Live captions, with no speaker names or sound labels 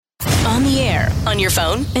On the air, on your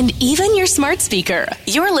phone, and even your smart speaker.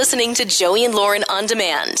 You're listening to Joey and Lauren On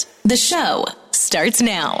Demand. The show starts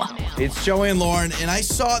now. It's Joey and Lauren, and I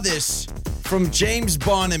saw this from James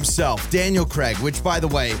Bond himself, Daniel Craig, which, by the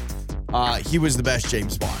way, he was the best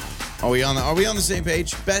James Bond. Are we on the same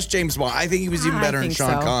page? Best James Bond. I think he was even better than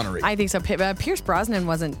Sean Connery. I think so. Pierce Brosnan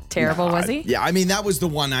wasn't terrible, was he? Yeah, I mean, that was the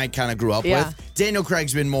one I kind of grew up with. Daniel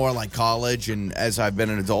Craig's been more like college, and as I've been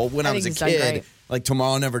an adult. When I was a kid, like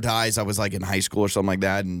Tomorrow Never Dies, I was like in high school or something like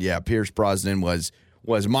that. And yeah, Pierce Brosnan was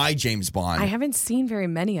my James Bond. I haven't seen very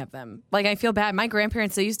many of them. Like, I feel bad. My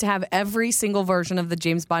grandparents, they used to have every single version of the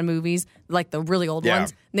James Bond movies, like the really old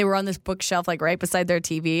ones. And they were on this bookshelf, like right beside their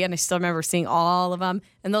TV. And I still remember seeing all of them.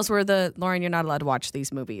 And those were Lauren, you're not allowed to watch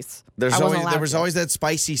these movies. There was always that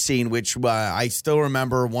spicy scene, which I still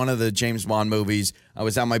remember one of the James Bond movies. I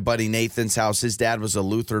was at my buddy Nathan's house. His dad was a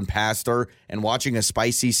Lutheran pastor, and watching a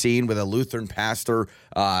spicy scene with a Lutheran pastor,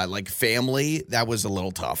 like family, that was a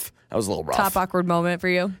little tough. That was a little rough. Top awkward moment for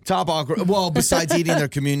you? Top awkward. Well, besides eating their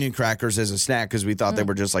communion crackers as a snack because we thought they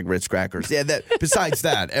were just like Ritz crackers. Yeah. Besides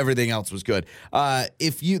that, everything else was good.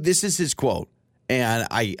 This is his quote, and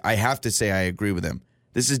I have to say I agree with him.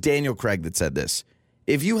 This is Daniel Craig that said this.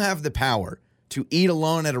 If you have the power to eat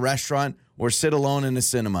alone at a restaurant or sit alone in a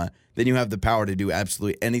cinema, then you have the power to do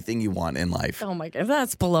absolutely anything you want in life. Oh, my God.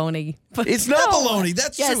 That's baloney. It's not baloney.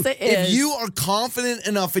 That's true. Yes, it is. If you are confident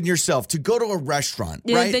enough in yourself to go to a restaurant,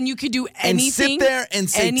 right? Then you could do anything. And sit there and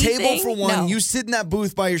say, table for one. No. You sit in that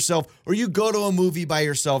booth by yourself, or you go to a movie by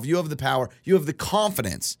yourself. You have the power. You have the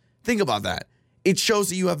confidence. Think about that. It shows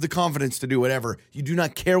that you have the confidence to do whatever. You do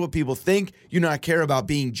not care what people think. You do not care about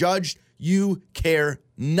being judged. You care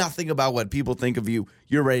nothing about what people think of you.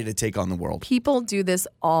 You're ready to take on the world. People do this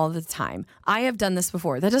all the time. I have done this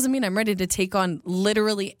before. That doesn't mean I'm ready to take on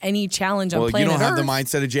literally any challenge on planet Earth. Well, you don't have the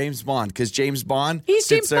mindset of James Bond, because James Bond sits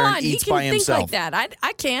James there Bond. And eats he can by himself. Think like that.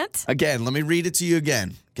 I can't. Again, let me read it to you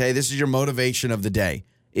again. Okay, this is your motivation of the day.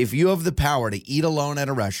 If you have the power to eat alone at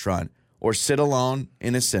a restaurant or sit alone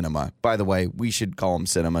in a cinema, by the way, we should call them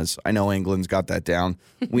cinemas. I know England's got that down.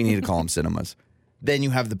 We need to call them cinemas. Then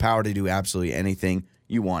you have the power to do absolutely anything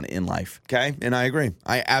you want in life, okay? And I agree.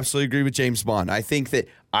 I absolutely agree with James Bond. I think that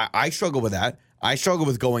I struggle with that. I struggle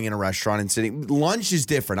with going in a restaurant and sitting. Lunch is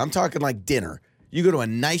different. I'm talking like dinner. You go to a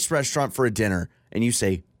nice restaurant for a dinner, and you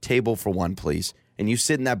say, table for one, please. And you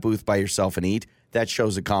sit in that booth by yourself and eat. That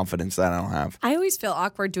shows a confidence that I don't have. I always feel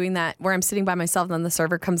awkward doing that where I'm sitting by myself and then the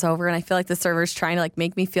server comes over and I feel like the server's trying to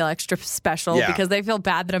make me feel extra special because they feel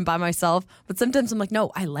bad that I'm by myself. But sometimes I'm like,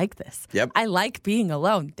 no, I like this. Yep. I like being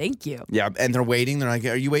alone. Thank you. Yeah, and they're waiting. They're like,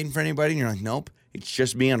 are you waiting for anybody? And you're like, nope. It's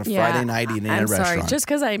just me on a Friday night eating in a restaurant. I'm sorry. Just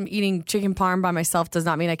because I'm eating chicken parm by myself does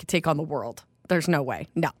not mean I could take on the world. There's no way.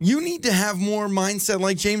 No. You need to have more mindset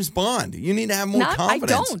like James Bond. You need to have more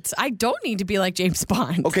confidence. I don't need to be like James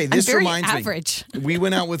Bond. Okay, this reminds average. me. We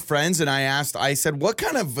went out with friends and I said, what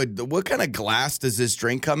kind of glass does this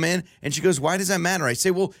drink come in? And she goes, why does that matter? I say,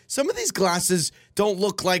 well, some of these glasses don't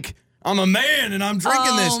look like I'm a man and I'm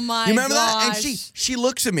drinking this. Oh my You remember gosh. that? And she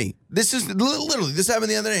looks at me. This is literally, this happened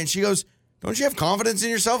the other day. And she goes, don't you have confidence in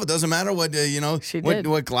yourself? It doesn't matter what,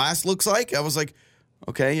 what glass looks like. I was like,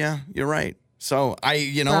 okay, yeah, you're right. So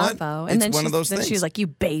Bravo. what? And it's one of those things. Then she's like, you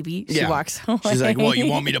baby. She walks away. She's like, well, you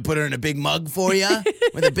want me to put her in a big mug for you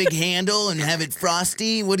with a big handle and have it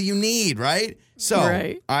frosty? What do you need, right? So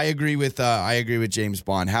I agree with James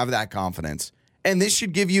Bond. Have that confidence. And this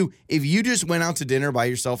should give you, if you just went out to dinner by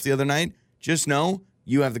yourself the other night, just know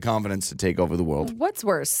you have the confidence to take over the world. What's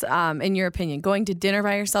worse, in your opinion, going to dinner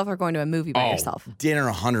by yourself or going to a movie by yourself? Dinner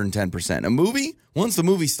 110%. A movie, once the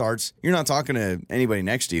movie starts, you're not talking to anybody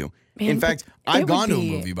next to you. Man, in fact, I've gone to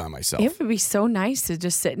a movie by myself. It would be so nice to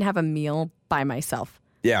just sit and have a meal by myself.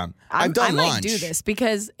 Yeah. I've done lunch. I might do this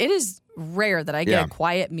because it is rare that I get a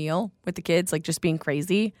quiet meal with the kids, like just being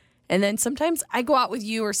crazy. And then sometimes I go out with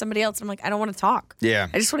you or somebody else and I'm like, I don't want to talk. Yeah.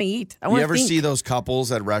 I just want to eat. I want to You ever see those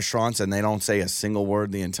couples at restaurants and they don't say a single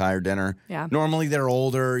word the entire dinner? Yeah. Normally they're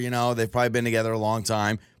older, they've probably been together a long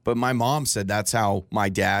time. But my mom said that's how my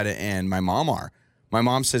dad and my mom are. My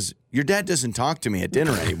mom says, your dad doesn't talk to me at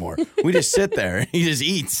dinner anymore. We just sit there and he just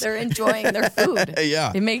eats. They're enjoying their food.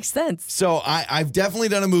 Yeah. It makes sense. So I've definitely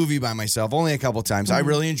done a movie by myself, only a couple times. Mm-hmm. I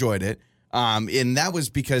really enjoyed it. And that was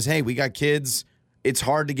because, hey, we got kids. It's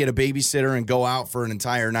hard to get a babysitter and go out for an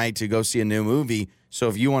entire night to go see a new movie. So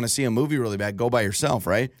if you want to see a movie really bad, go by yourself,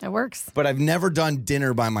 right? It works. But I've never done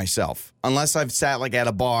dinner by myself unless I've sat at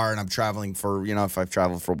a bar and I'm traveling for, if I've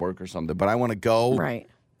traveled for work or something. But I want to go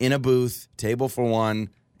in a booth, table for one,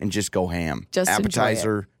 and just go ham. Just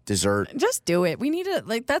appetizer, dessert. Just do it. We need to,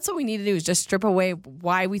 that's what we need to do is just strip away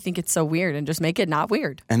why we think it's so weird and just make it not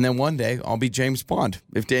weird. And then one day I'll be James Bond.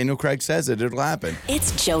 If Daniel Craig says it, it'll happen.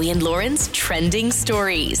 It's Joey and Lauren's Trending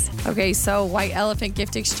Stories. Okay, so white elephant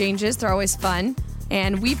gift exchanges, they're always fun.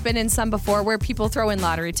 And we've been in some before where people throw in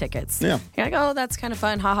lottery tickets. Yeah. You're like, oh, that's kind of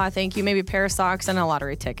fun. Haha, thank you. Maybe a pair of socks and a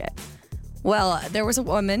lottery ticket. Well, there was a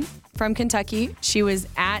woman from Kentucky. She was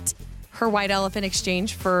at her white elephant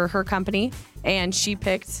exchange for her company, and she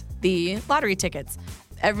picked the lottery tickets.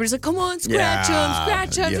 Everybody's like, come on, scratch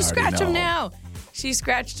them, just scratch them now. She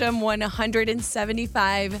scratched them, won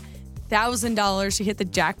 $175,000. She hit the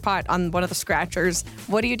jackpot on one of the scratchers.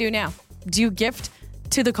 What do you do now? Do you gift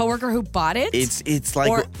to the coworker who bought it? It's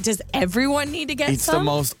like, or does everyone need to get it's some? the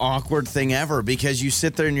most awkward thing ever because you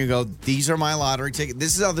sit there and you go, these are my lottery tickets.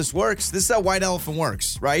 This is how this works. This is how white elephant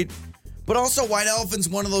works, right? But also white elephant's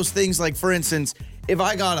one of those things like, for instance, if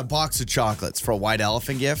I got a box of chocolates for a white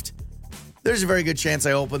elephant gift, there's a very good chance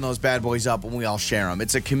I open those bad boys up and we all share them.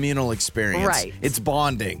 It's a communal experience. Right. It's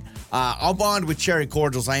bonding. I'll bond with cherry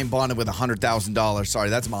cordials. I ain't bonded with $100,000. Sorry,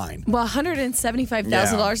 that's mine. Well,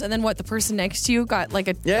 $175,000, and then what? The person next to you got like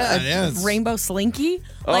a rainbow slinky.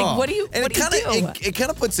 Like, what do you? And what do you do? It kind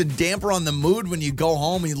of puts a damper on the mood when you go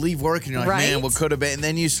home and you leave work and you're like, man, what could have been? And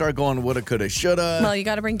then you start going, woulda, coulda, shoulda. Well, you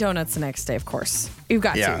got to bring donuts the next day, of course. You've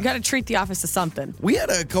got to. You got to treat the office to something. We had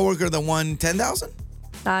a coworker that won $10,000.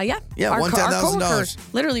 Yeah, won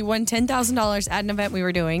 $10,000. Literally won $10,000 at an event we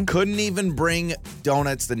were doing. Couldn't even bring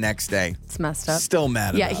donuts the next day. It's messed up. Still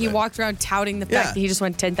mad about it. Yeah, he walked around touting the fact that he just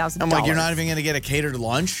won $10,000. I'm like, you're not even going to get a catered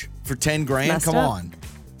lunch for $10,000? Come on.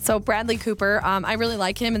 So Bradley Cooper, I really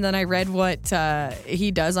like him, and then I read what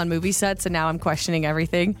he does on movie sets, and now I'm questioning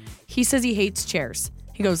everything. He says he hates chairs.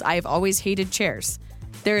 He goes, I have always hated chairs.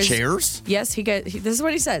 Chairs? Yes, this is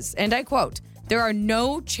what he says, and I quote, there are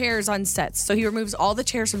no chairs on sets. So he removes all the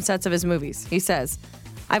chairs from sets of his movies. He says,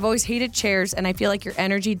 I've always hated chairs, and I feel like your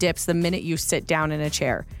energy dips the minute you sit down in a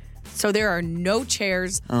chair. So there are no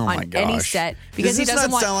chairs on any set because he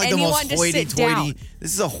doesn't want anyone to sit down.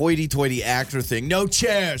 This is a hoity-toity actor thing. No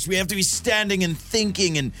chairs. We have to be standing and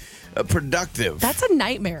thinking and productive. That's a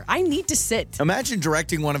nightmare. I need to sit. Imagine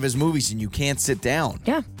directing one of his movies and you can't sit down.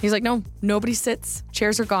 Yeah. He's like, no, nobody sits.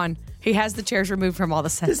 Chairs are gone. He has the chairs removed from all the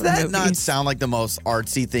sets. Does that not sound like the most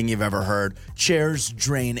artsy thing you've ever heard? Chairs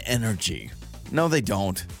drain energy. No, they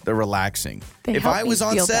don't. They're relaxing. If I was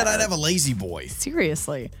on set, I'd have a lazy boy.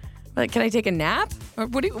 Seriously. Like, can I take a nap? Or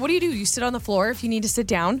what do you do? You sit on the floor if you need to sit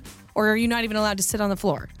down? Or are you not even allowed to sit on the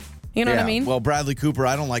floor? You know what I mean? Well, Bradley Cooper,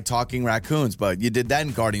 I don't like talking raccoons, but you did that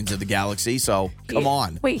in Guardians of the Galaxy, so come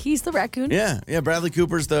on. Wait, he's the raccoon? Yeah, Bradley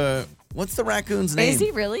Cooper's what's the raccoon's name? Is he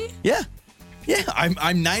really? Yeah. Yeah, I'm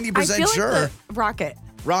 90% sure. Like Rocket.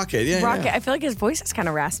 Rocket, yeah. Rocket. Yeah. I feel like his voice is kind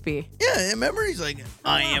of raspy. Yeah, remember he's like,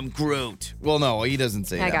 I am Groot. Well, no, he doesn't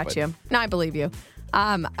say that. I got you. No, I believe you.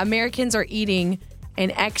 Americans are eating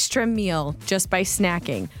an extra meal just by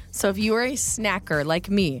snacking. So if you are a snacker like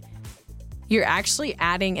me, you're actually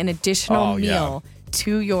adding an additional meal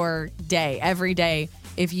to your day every day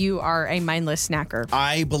if you are a mindless snacker.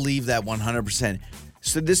 I believe that 100%.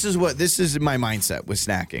 So this is my mindset with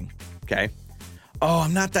snacking, okay? Oh,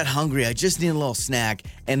 I'm not that hungry. I just need a little snack.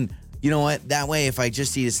 And you know what? That way, if I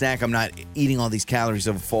just eat a snack, I'm not eating all these calories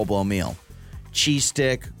of a full-blown meal. Cheese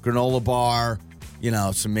stick, granola bar,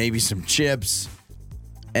 maybe some chips.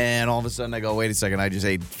 And all of a sudden I go, wait a second, I just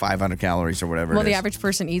ate 500 calories or whatever. Well, the average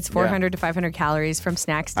person eats 400 to 500 calories from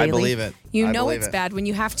snacks daily. I believe it. It's bad when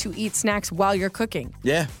you have to eat snacks while you're cooking.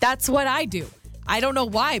 Yeah. That's what I do. I don't know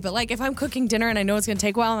why, but like if I'm cooking dinner and I know it's going to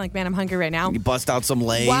take a while, I'm like, man, I'm hungry right now. You bust out some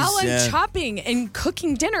Lay's. While I'm chopping and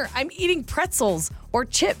cooking dinner, I'm eating pretzels or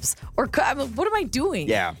chips or what am I doing?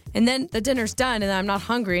 Yeah. And then the dinner's done and I'm not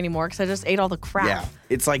hungry anymore because I just ate all the crap. Yeah.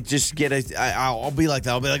 It's like just I'll be like that.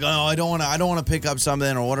 I'll be like, oh, I don't want to pick up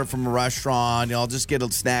something or order from a restaurant. I'll just get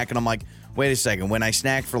a snack. And I'm like, wait a second. When I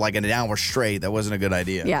snacked for like an hour straight, that wasn't a good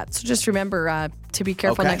idea. Yeah. So just remember to be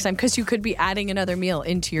careful next time because you could be adding another meal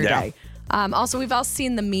into your day. Also, we've all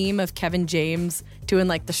seen the meme of Kevin James doing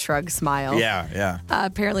like the shrug smile. Yeah.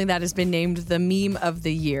 Apparently, that has been named the meme of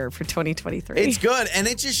the year for 2023. It's good, and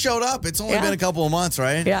it just showed up. It's only been a couple of months,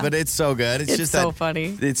 right? Yeah. But it's so good. It's just so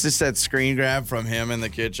funny. It's just that screen grab from him in the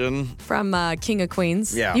kitchen. From King of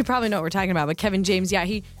Queens. Yeah. You probably know what we're talking about, but Kevin James,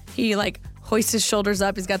 he like hoists his shoulders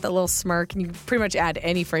up. He's got that little smirk, and you can pretty much add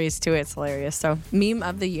any phrase to it. It's hilarious. So, meme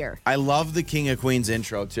of the year. I love the King of Queens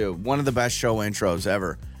intro, too. One of the best show intros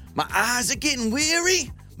ever. My eyes are getting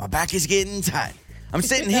weary. My back is getting tight. I'm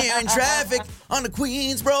sitting here in traffic on the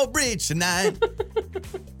Queensboro Bridge tonight.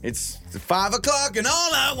 It's 5 o'clock and all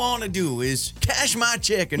I want to do is cash my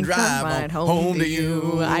check and drive Right home to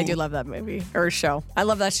you. I do love that movie or show. I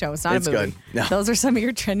love that show. It's not It's a movie. good. No. Those are some of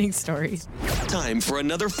your trending stories. Time for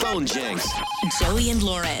another phone janks. Joey and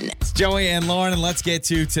Lauren. It's Joey and Lauren, and let's get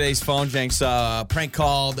to today's phone janks. Prank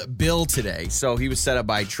called Bill today. So he was set up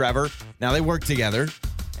by Trevor. Now they work together,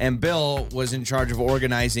 and Bill was in charge of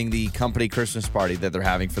organizing the company Christmas party that they're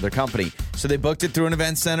having for their company. So they booked it through an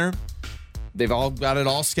event center. They've all got it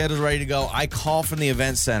all scheduled, ready to go. I call from the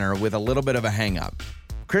event center with a little bit of a hang up.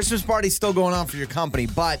 Christmas party's still going on for your company,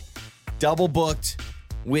 but double booked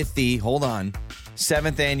with the,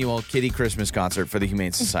 7th annual Kitty Christmas concert for the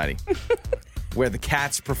Humane Society, where the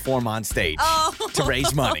cats perform on stage to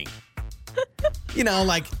raise money. You know,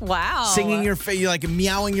 like singing like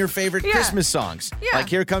meowing your favorite Christmas songs. Yeah. Like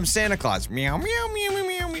Here Comes Santa Claus. Meow, meow, meow, meow,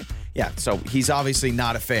 meow, meow. Yeah, so he's obviously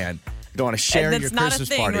not a fan. You don't want to share your not a Christmas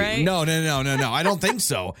thing, party. right? No. I don't think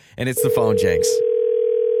so. And it's the phone janks.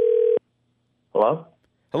 Hello?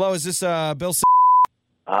 Hello, is this Bill?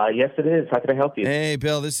 Yes, it is. How can I help you? Hey,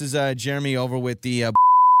 Bill, this is Jeremy over with the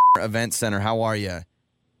event center. How are you?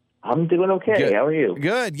 I'm doing okay. Good. How are you?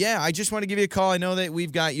 Good. Yeah, I just want to give you a call. I know that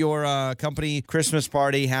we've got your company Christmas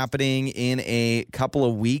party happening in a couple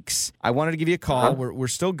of weeks. I wanted to give you a call. We're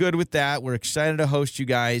still good with that. We're excited to host you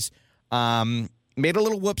guys. Made a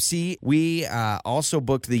little whoopsie. We also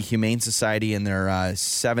booked the Humane Society in their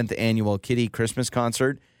 7th annual Kitty Christmas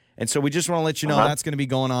concert. And so we just want to let you know that's going to be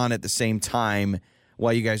going on at the same time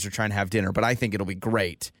while you guys are trying to have dinner. But I think it'll be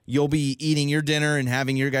great. You'll be eating your dinner and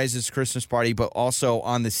having your guys' Christmas party, but also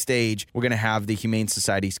on the stage, we're going to have the Humane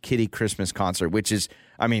Society's Kitty Christmas concert, which is,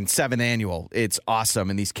 7th annual. It's awesome.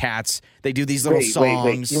 And these cats, they do these little songs.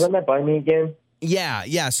 Wait. Can you run that by me again?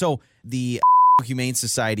 Yeah. So the Humane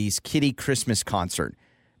Society's Kitty Christmas concert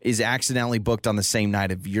is accidentally booked on the same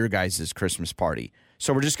night of your guys' Christmas party.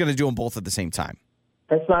 So we're just going to do them both at the same time.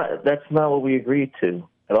 That's not what we agreed to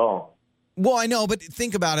at all. Well, I know, but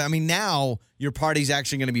think about it. Now your party's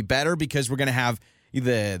actually going to be better because we're going to have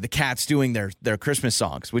the cats doing their Christmas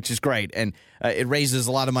songs, which is great. And it raises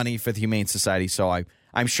a lot of money for the Humane Society. So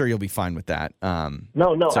I'm sure you'll be fine with that. No,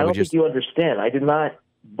 I don't think you understand. I did not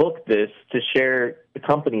book this to share the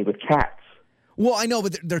company with cats. Well, I know,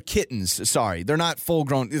 but they're kittens. Sorry, they're not full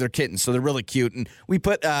grown. They're kittens, so they're really cute. And we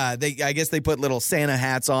put, I guess they put little Santa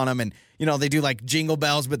hats on them, and they do like jingle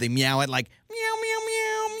bells, but they meow it like meow meow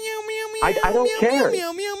meow meow meow meow. I don't meow, care.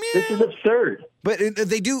 Meow, meow, meow. This is absurd. But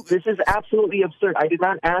they do. This is absolutely absurd. I did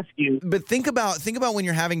not ask you. But think about when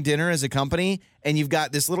you're having dinner as a company, and you've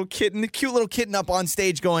got this little kitten, the cute little kitten up on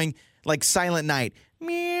stage going like Silent Night,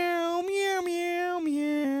 meow meow meow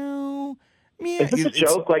meow meow. Is this a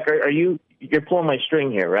joke? Like, are you? You're pulling my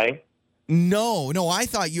string here, right? No. I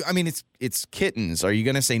thought you. It's kittens. Are you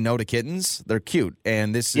going to say no to kittens? They're cute,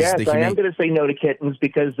 and this is the. Yes, I am going to say no to kittens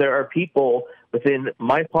because there are people within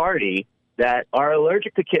my party that are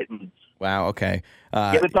allergic to kittens. Wow. Okay. You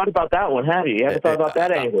haven't thought about that one, have you? You haven't thought about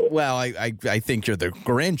that angle. Well, I think you're the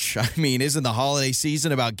Grinch. Isn't the holiday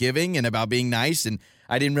season about giving and about being nice? And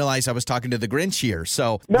I didn't realize I was talking to the Grinch here.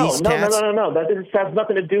 So No. That has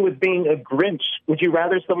nothing to do with being a Grinch. Would you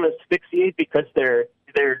rather someone asphyxiate because they're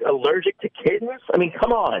allergic to kittens?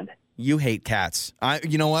 Come on. You hate cats.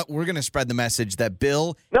 You know what? We're going to spread the message that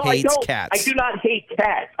Bill hates I don't. cats. I do not hate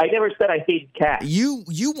cats. I never said I hate cats. You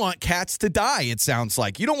want cats to die, it sounds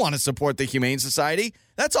like. You don't want to support the Humane Society.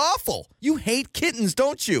 That's awful. You hate kittens,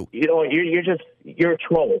 don't you? You know what? You're a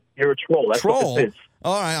troll. You're a troll. That's troll? What this is.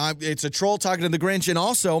 All right, it's a troll talking to the Grinch, and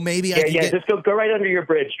also maybe just go right under your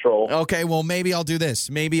bridge, troll. Okay, well, maybe I'll do this.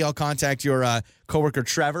 Maybe I'll contact your coworker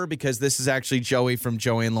Trevor, because this is actually Joey from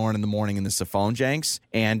Joey and Lauren in the Morning, and this is the phone janks,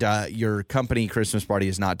 and your company Christmas party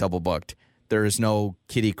is not double booked. There is no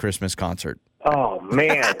Kitty Christmas concert. Oh,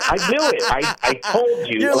 man. I knew it. I told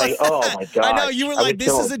you. You're oh, my God. I know. You were like,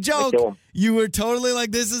 this is a joke. You were totally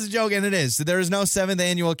like, this is a joke, and it is. So there is no 7th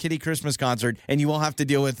annual Kitty Christmas concert, and you won't have to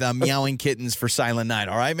deal with meowing kittens for Silent Night.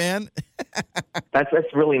 All right, man? That's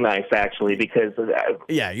really nice, actually, because...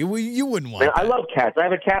 you wouldn't want that. I love cats. I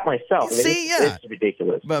have a cat myself. It's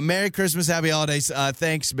ridiculous. But Merry Christmas, Happy Holidays.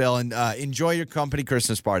 Thanks, Bill, and enjoy your company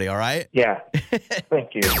Christmas party, all right? Yeah.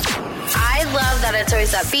 Thank you. I love that it's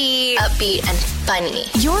always upbeat and funny.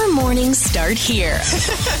 Your mornings start here.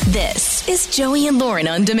 This is Joey and Lauren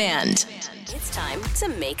on Demand. It's time to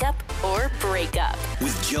make up or break up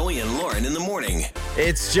with Joey and Lauren in the morning.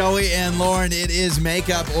 It's Joey and Lauren. It is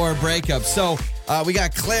makeup or breakup. So we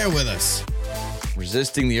got Claire with us.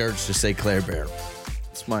 Resisting the urge to say Claire Bear.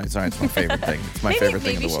 It's my favorite thing. It's my favorite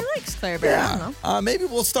thing in the world. Maybe she likes Claire Bear. I don't know. Maybe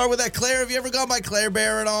we'll start with that. Claire, have you ever gone by Claire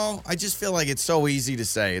Bear at all? I just feel like it's so easy to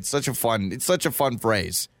say. It's such a fun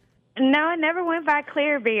phrase. No, I never went by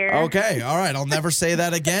Claire Bear. Okay, all right. I'll never say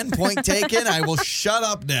that again. Point taken. I will shut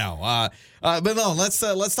up now. But no, let's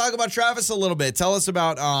talk about Travis a little bit. Tell us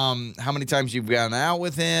about how many times you've gone out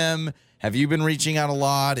with him. Have you been reaching out a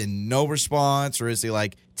lot and no response, or is he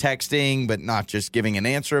like texting but not just giving an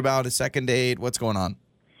answer about a second date? What's going on?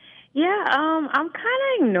 Yeah, I'm kind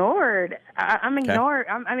of ignored. I'm ignored.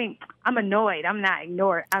 I'm annoyed. I'm not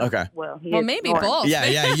ignored. Okay. Well, maybe ignored. both. Yeah.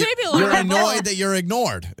 Maybe a little You're bit annoyed both. that you're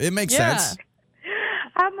ignored. It makes sense.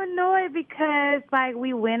 I'm annoyed because, like,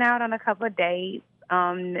 we went out on a couple of dates,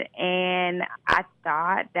 and I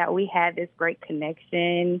thought that we had this great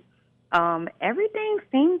connection. Everything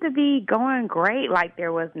seemed to be going great. Like,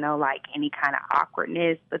 there was no, like, any kind of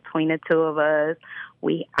awkwardness between the two of us.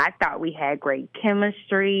 I thought we had great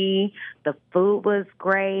chemistry. The food was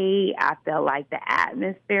great. I felt like the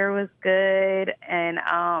atmosphere was good.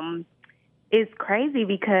 And it's crazy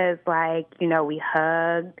because, like, you know, we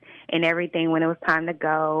hugged and everything when it was time to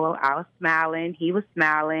go. I was smiling. He was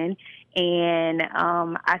smiling. And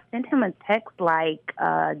I sent him a text, like,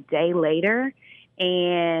 a day later,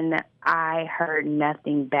 and I heard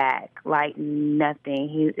nothing back, like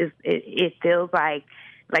nothing. It feels like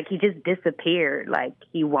he just disappeared. Like,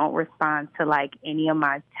 he won't respond to, like, any of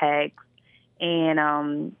my texts. And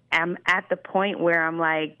I'm at the point where I'm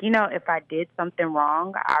like, you know, if I did something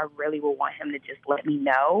wrong, I really would want him to just let me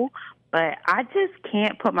know. But I just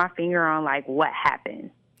can't put my finger on, like, what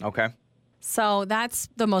happened. Okay. So that's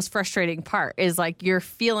the most frustrating part is like you're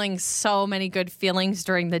feeling so many good feelings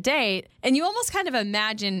during the date and you almost kind of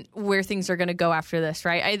imagine where things are going to go after this,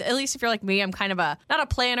 right? At least if you're like me, I'm kind of not a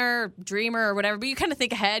planner, dreamer or whatever, but you kind of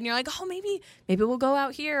think ahead and you're like, oh, maybe we'll go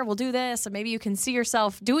out here, we'll do this, and maybe you can see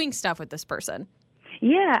yourself doing stuff with this person.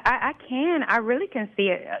 Yeah, I can. I really can see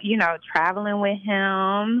it, you know, traveling with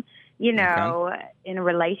him, you know, in a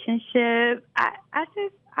relationship.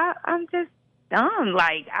 I'm just dumb.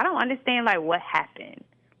 Like, I don't understand, like, what happened,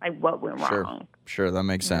 like, what went wrong. Sure, that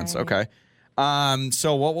makes sense. Right. Okay.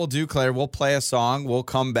 So what we'll do, Claire, we'll play a song. We'll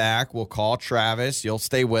come back. We'll call Travis. You'll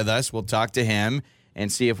stay with us. We'll talk to him and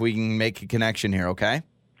see if we can make a connection here, okay?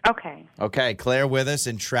 Okay. Okay, Claire with us,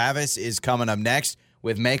 and Travis is coming up next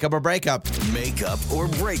with Makeup or Breakup. Makeup or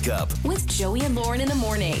breakup. With Joey and Lauren in the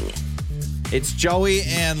morning. It's Joey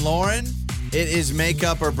and Lauren. It is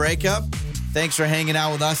Makeup or Breakup. Thanks for hanging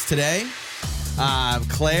out with us today.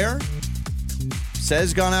 Claire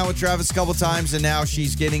says gone out with Travis a couple times, and now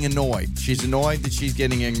she's getting annoyed. She's annoyed that she's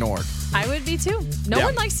getting ignored. I would be too. No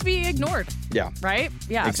one likes to be ignored. Yeah. Right?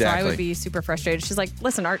 Yeah. Exactly. So I would be super frustrated. She's like,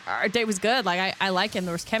 listen, our date was good. Like, I like him.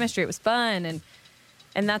 There was chemistry. It was fun.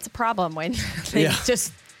 And that's a problem when they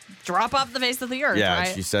just drop off the face of the earth, Yeah,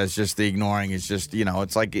 right? she says just the ignoring is just, you know,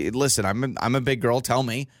 it's like, listen, I'm a big girl. Tell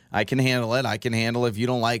me. I can handle it. I can handle if you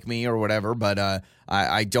don't like me or whatever, but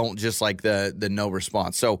I don't just like the no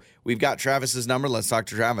response. So we've got Travis's number. Let's talk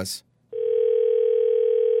to Travis.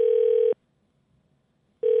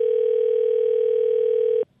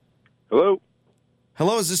 Hello?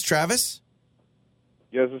 Hello, is this Travis?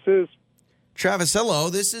 Yes, this is. Travis, hello.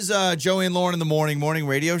 This is Joey and Lauren in the morning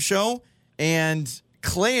radio show. And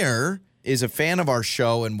Claire is a fan of our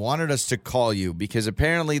show and wanted us to call you because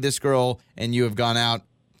apparently this girl and you have gone out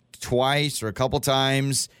twice or a couple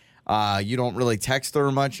times. You don't really text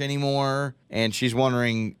her much anymore. And she's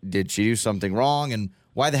wondering, did she do something wrong? And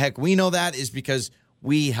why the heck we know that is because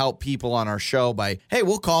we help people on our show by, hey,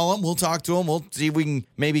 we'll call them. We'll talk to them. We'll see if we can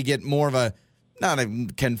maybe get more of a, not a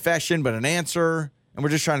confession, but an answer. And we're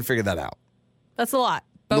just trying to figure that out. That's a lot.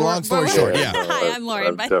 But Long story short, yeah. Hi, I'm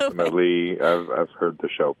Lauren, by the way. Definitely, I've heard the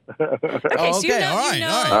show. Okay, so you know, all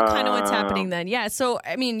right. kind of what's happening then. Yeah, so,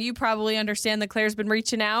 I mean, you probably understand that Claire's been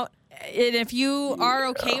reaching out. And if you are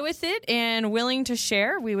okay with it and willing to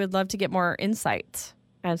share, we would love to get more insight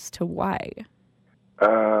as to why.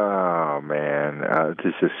 Oh, man.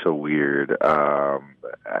 This is so weird. I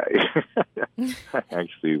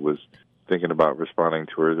actually was thinking about responding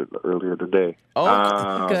to her earlier today.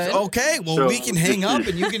 Oh, good. Okay, well, So- we can hang up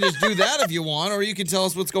and you can just do that if you want, or you can tell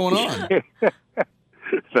us what's going on.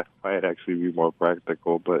 That might actually be more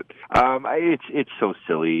practical, but it's so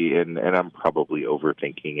silly, and I'm probably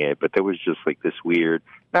overthinking it. But there was just like this weird,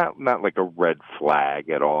 not like a red flag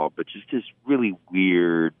at all, but just this really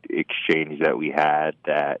weird exchange that we had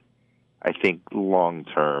that I think long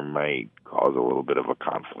term might cause a little bit of a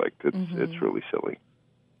conflict. It's really silly.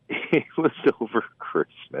 It was over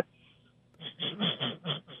Christmas.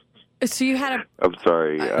 So you had I'm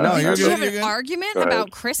sorry. No, did you're you good, have you're an good. argument Go ahead.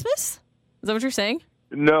 about Christmas? Is that what you're saying?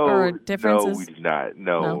 No, or differences? No, we did not.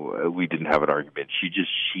 No, we didn't have an argument.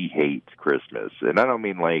 She hates Christmas. And I don't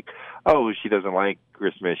mean like, oh, she doesn't like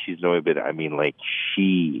Christmas, she's annoyed, but I mean like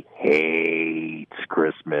she hates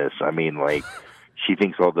Christmas. I mean like she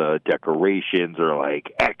thinks all the decorations are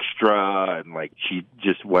like extra, and like she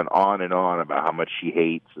just went on and on about how much she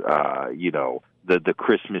hates the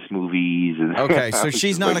Christmas movies. And Okay, so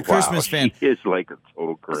she's not a Christmas fan. She is like a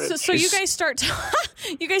total Grinch. So you guys start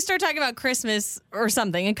talking about Christmas or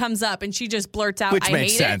something, and comes up, and she just blurts out, Which "I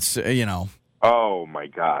makes hate sense, you know. Oh my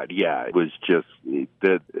God! Yeah, it was just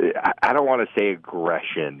I don't want to say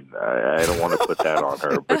aggression. I don't want to put that on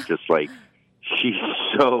her, but just like she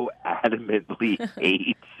so adamantly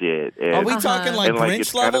hates it. And, Are we talking like Grinch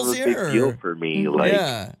it's levels kind of a here? big deal for me. Like,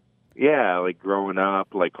 Yeah. yeah, like growing up,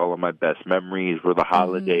 like all of my best memories were the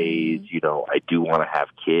holidays. You know, I do want to have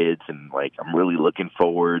kids, and like I'm really looking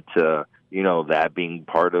forward to that being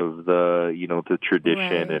part of the the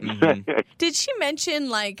tradition. Right. And Did she mention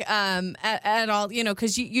like at all,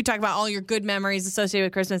 because you talk about all your good memories associated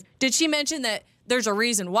with Christmas. Did she mention that there's a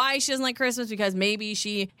reason why she doesn't like Christmas, because maybe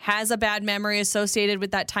she has a bad memory associated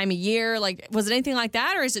with that time of year? Like, was it anything like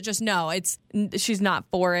that, or is it just she's not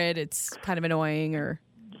for it, it's kind of annoying? Or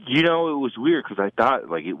it was weird because I thought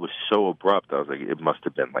like it was so abrupt. I was like, it must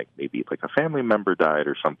have been like maybe like a family member died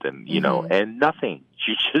or something, and nothing.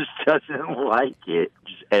 She just doesn't like it.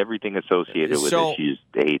 Just everything associated with it, she just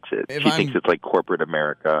hates it. She thinks it's like corporate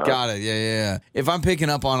America. Got it. Yeah. If I'm picking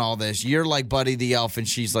up on all this, you're like Buddy the Elf and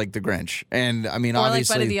she's like the Grinch. And I mean,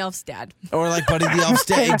 obviously. Or like Buddy the Elf's dad. Or like Buddy the Elf's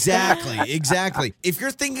dad. Exactly. If you're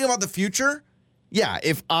thinking about the future, yeah,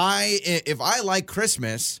 if I like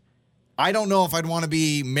Christmas, I don't know if I'd want to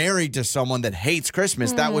be married to someone that hates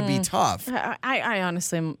Christmas. That would be tough. I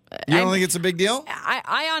honestly... You don't think it's a big deal?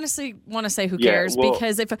 I honestly want to say who cares,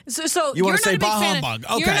 because if so you you're want to say not a big bah fan humbug.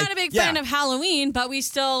 of, Okay. You're not a big fan of Halloween, but we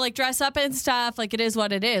still like dress up and stuff. Like, it is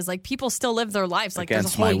what it is. Like, people still live their lives like Against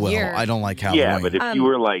there's a my whole will. year. I don't like Halloween. Yeah, but if you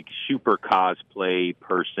were like super cosplay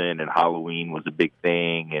person and Halloween was a big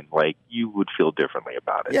thing, and like you would feel differently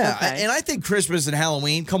about it. Yeah, Okay. and I think Christmas and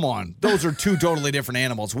Halloween, come on, those are two totally different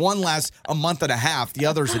animals. One lasts a month and a half, the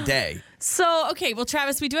other's a day. So, okay, well,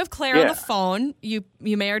 Travis, we do have Claire on the phone. You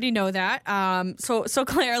may already know that. So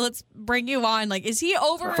Claire, let's bring you on. Like, is he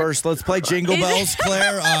over? First, let's play Jingle Bells,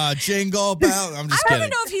 Claire. Jingle Bells. I'm just I kidding.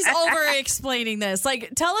 don't know if he's over explaining this.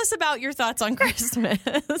 Like, tell us about your thoughts on Christmas.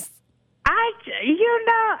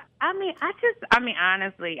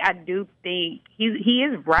 Honestly, I do think he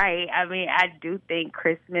is right. I mean, I do think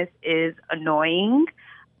Christmas is annoying.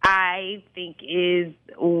 I think is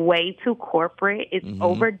way too corporate. It's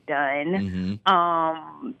overdone.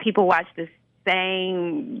 People watch the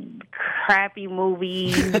same crappy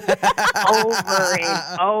movies over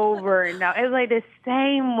and over and over. It's like the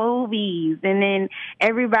same movies, and then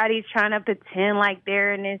everybody's trying to pretend like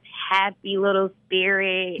they're in this happy little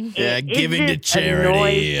spirit. Yeah, giving to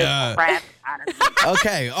charity. Annoys the crap out of me.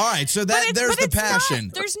 Okay, all right. So there's the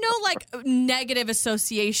passion. There's no like negative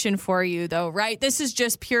association for you, though, right? This is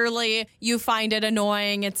just purely you find it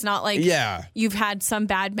annoying. It's not like you've had some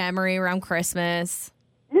bad memory around Christmas.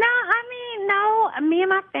 Me and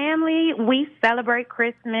my family, we celebrate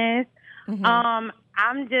Christmas. I'm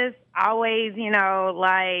just always,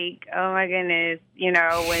 like, oh my goodness,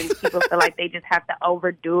 when people feel like they just have to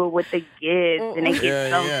overdo it with the gifts and they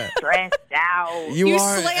get so stressed out. You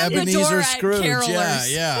are slammed the door Ebenezer at Scrooge.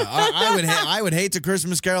 Carolers. Yeah. I would hate to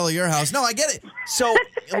Christmas Carol at your house. No, I get it. So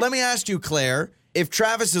let me ask you, Claire. If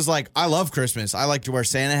Travis is like, I love Christmas. I like to wear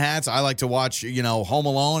Santa hats. I like to watch, Home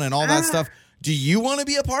Alone and all that stuff. Do you want to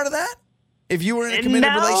be a part of that? If you were in a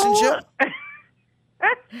committed relationship?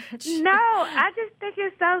 No, I just think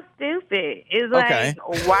it's so stupid. It's like,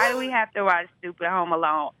 why do we have to watch stupid Home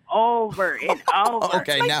Alone over and over?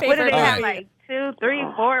 Okay, now what do they have, like 2, 3,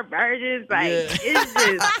 4 versions? Like, it's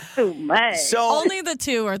just too much. So only the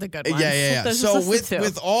 2 are the good ones. Yeah. So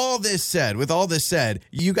with all this said,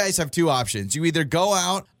 you guys have 2 options. You either go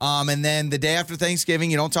out, and then the day after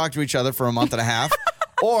Thanksgiving, you don't talk to each other for a month and a half,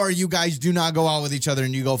 or you guys do not go out with each other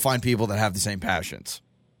and you go find people that have the same passions.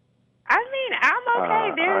 I mean, I'm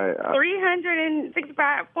okay. There's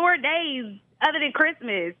 365 4 days other than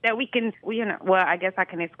Christmas that we can, well, I guess I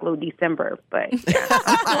can exclude December, but yeah. No,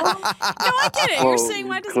 I get it. You're saying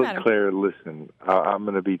why does it matter? Claire, listen, I'm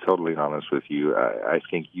going to be totally honest with you. I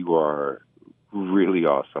think you are really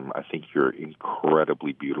awesome. I think you're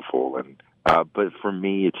incredibly beautiful, and but for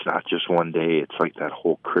me, it's not just one day. It's like that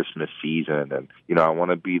whole Christmas season, and I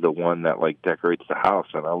want to be the one that like decorates the house,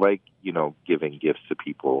 and I like giving gifts to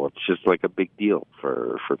people. It's just like a big deal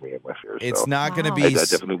for me and my fears. It's so not going to be. I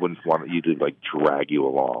definitely wouldn't want you to drag you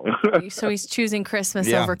along. So he's choosing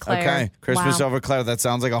Christmas over Claire. Okay, Christmas over Claire. That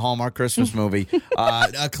sounds like a Hallmark Christmas movie.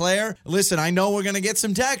 Claire, listen, I know we're going to get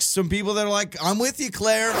some texts, some people that are like, I'm with you,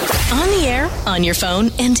 Claire. On the air, on your phone,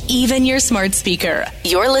 and even your smart speaker.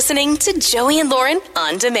 You're listening to Joey and Lauren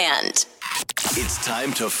on demand. It's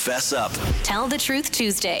time to fess up. Tell the Truth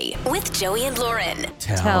Tuesday with Joey and Lauren.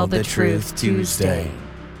 Tell the Truth Tuesday.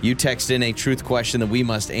 You text in a truth question that we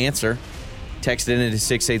must answer. Text it in to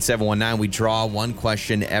 68719. We draw one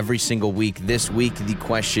question every single week. This week, the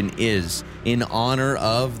question is, in honor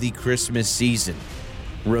of the Christmas season,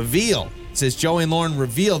 reveal. It says, Joey and Lauren,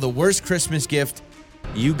 reveal the worst Christmas gift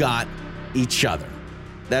you got each other.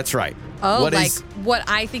 That's right. Oh, what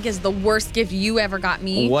I think is the worst gift you ever got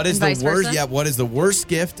me. What is the worst? Versa? Yeah, what is the worst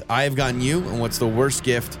gift I have gotten you, and what's the worst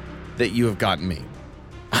gift that you have gotten me?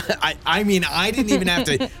 I mean, I didn't even have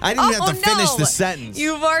to. I didn't even have to finish the sentence.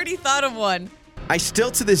 You've already thought of one. I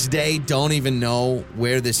still, to this day, don't even know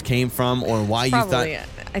where this came from or why Probably, you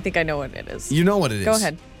thought. I think I know what it is. You know what it is. Go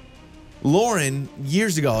ahead. Lauren,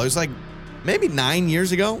 years ago, it was like maybe 9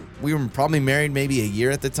 years ago. We were probably married maybe a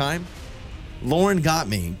year at the time. Lauren got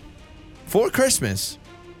me, for Christmas,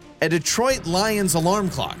 a Detroit Lions alarm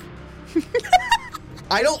clock.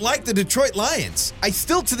 I don't like the Detroit Lions. I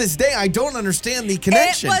still, to this day, I don't understand the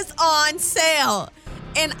connection. It was on sale.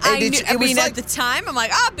 And at the time, I'm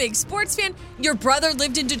like, big sports fan. Your brother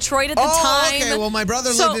lived in Detroit at the time. Okay, well, my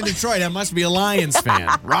brother lived in Detroit. I must be a Lions fan.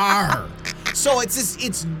 Rawr. So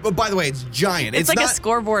by the way, it's giant. It's like a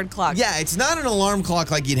scoreboard clock. Yeah, it's not an alarm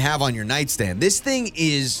clock like you'd have on your nightstand. This thing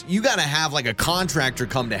is, you got to have like a contractor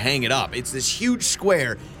come to hang it up. It's this huge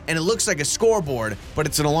square, and it looks like a scoreboard, but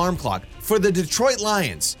it's an alarm clock for the Detroit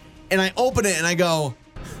Lions. And I open it and I go,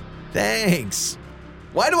 thanks.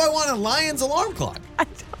 Why do I want a Lions alarm clock? I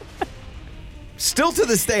don't know. Still to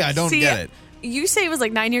this day, I don't get it. You say it was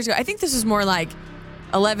like 9 years ago. I think this was more like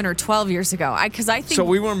 11 or 12 years ago. Because I think. So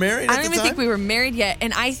we weren't married at the time? I don't even think we were married yet.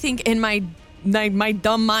 And I think in my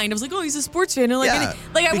dumb mind, I was like, oh, he's a sports fan. And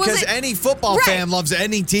because any football fan loves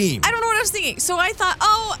any team. I don't know what I was thinking. So I thought,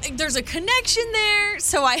 there's a connection there.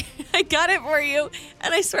 So I got it for you.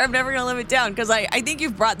 And I swear I'm never going to live it down because I think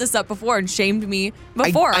you've brought this up before and shamed me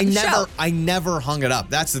before on the show. I never hung it up.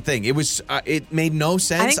 That's the thing. It was it made no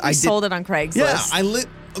sense. I think we sold it on Craigslist.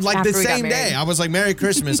 Yeah, the same day. I was like, Merry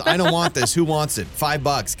Christmas. I don't want this. Who wants it?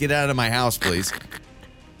 $5. Get out of my house, please.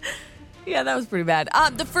 Yeah, that was pretty bad.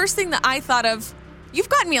 The first thing that I thought of, you've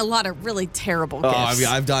gotten me a lot of really terrible gifts.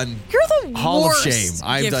 I've done. You're the Hall worst of Shame.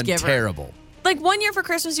 I've done giver. terrible. Like 1 year for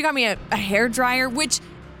Christmas, you got me a hairdryer, which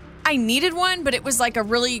I needed one, but it was like a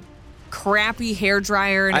really crappy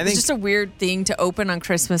hairdryer, and it was just a weird thing to open on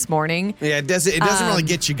Christmas morning. Yeah, it doesn't really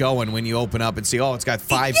get you going when you open up and see, it's got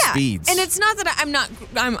 5 speeds. And it's not that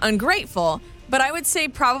I'm ungrateful, but I would say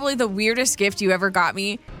probably the weirdest gift you ever got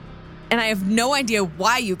me, and I have no idea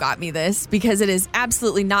why you got me this because it is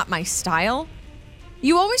absolutely not my style.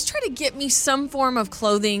 You always try to get me some form of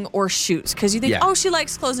clothing or shoes because you think, she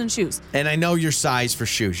likes clothes and shoes. And I know your size for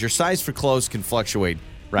shoes. Your size for clothes can fluctuate,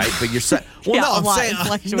 right? But your size.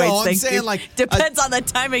 I'm saying like depends on the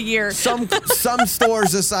time of year. Some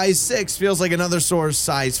stores a size 6 feels like another store's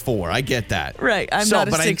size 4. I get that. Right. I'm not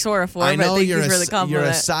a 6 or a 4. I know but you're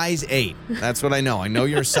a size 8. That's what I know. I know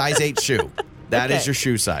you're a size 8 shoe. That is your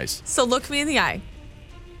shoe size. So look me in the eye.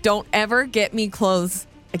 Don't ever get me clothes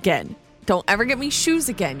again. Don't ever get me shoes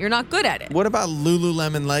again. You're not good at it. What about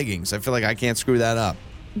Lululemon leggings? I feel like I can't screw that up.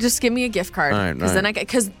 Just give me a gift card.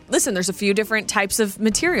 Because listen, there's a few different types of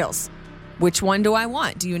materials. Which one do I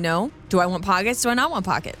want? Do you know? Do I want pockets? Do I not want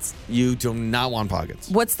pockets? You do not want pockets.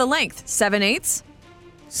 What's the length? 7/8?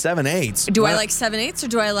 7/8? Do I like 7/8 or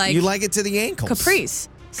do I like... You like it to the ankles. Caprice.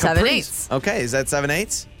 7/8. Okay, is that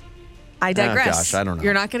 7/8? I digress. Oh, gosh, I don't know.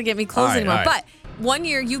 You're not going to get me clothes anymore. But 1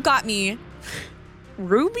 year you got me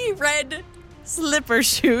ruby red slipper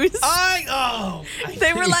shoes.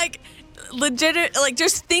 They were like legit, like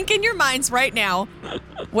just think in your minds right now,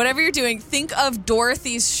 whatever you're doing, think of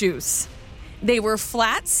Dorothy's shoes. They were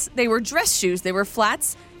flats. They were dress shoes. They were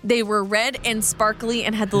flats. They were red and sparkly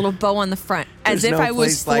and had the little bow on the front, as if I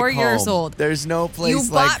was 4 years old. There's no place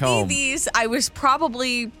like home. You bought me these. I was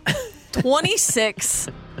probably 26,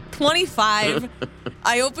 25.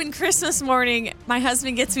 I opened Christmas morning. My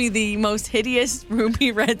husband gets me the most hideous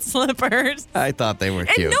ruby red slippers. I thought they were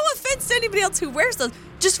cute. And no offense to anybody else who wears those.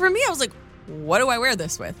 Just for me, I was like, what do I wear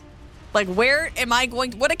this with? Like, where am I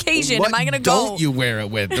going? What occasion What am I going to go? don't you wear it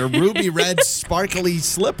with? They're ruby red sparkly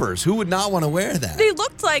slippers. Who would not want to wear that? They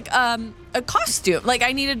looked like a costume. Like,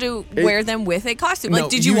 I needed to wear them with a costume. Like,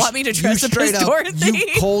 did you want me to dress up as Dorothy? You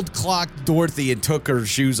cold clocked Dorothy and took her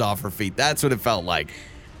shoes off her feet. That's what it felt like.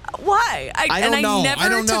 Why? I don't know. I never I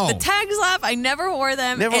don't took know. the tags off. I never wore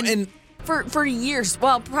them. Never- and for years,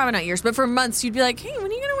 well, probably not years, but for months, you'd be like, hey, when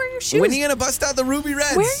are you going to wear your shoes? When are you going to bust out the ruby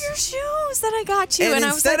reds? Wear your shoes that I got you. And I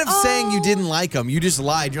was instead like, of saying you didn't like them, you just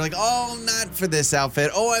lied. You're like, oh, not for this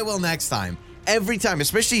outfit. Oh, I will next time. Every time,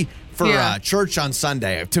 especially for church on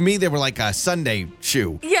Sunday. To me, they were like a Sunday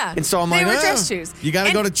shoe. Yeah. And so I'm they like, were dress shoes. You got to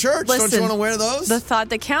And go to church. Don't listen, you want to wear those? The thought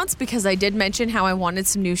that counts, because I did mention how I wanted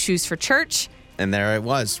some new shoes for church. And there it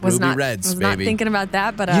was ruby reds, was baby. not thinking about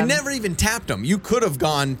that, but you never even tapped them. You could have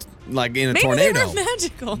gone like in a maybe tornado. They were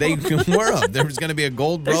magical. They were. There was going to be a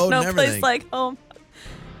gold There's road no and everything. place like home.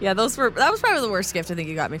 Yeah, that was probably the worst gift I think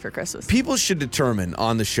you got me for Christmas. People should determine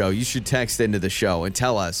on the show. You should text into the show and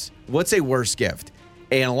tell us what's a worse gift: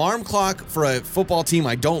 an alarm clock for a football team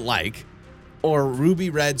I don't like, or ruby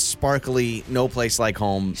red sparkly no place like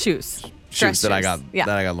home shoes that I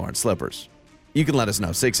got Lauren, slippers. You can let us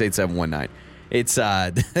know 68719. It's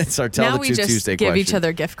our Tell now the we Truth just Tuesday give question. each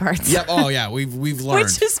other gift cards. Yep. Oh yeah, we've learned.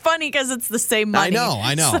 Which is funny because it's the same money.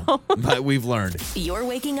 I know. So. But we've learned. You're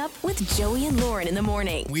waking up with Joey and Lauren in the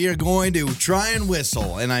morning. We are going to try and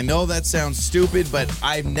whistle, and I know that sounds stupid, but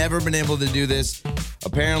I've never been able to do this.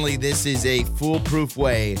 Apparently, this is a foolproof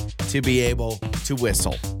way to be able to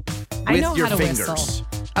whistle with I know your how to fingers. whistle.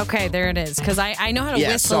 Okay, there it is. Because I know how to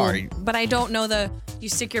whistle, but I don't know you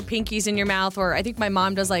stick your pinkies in your mouth, or I think my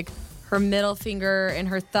mom does like her middle finger and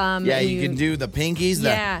her thumb. Yeah, and you can do the pinkies.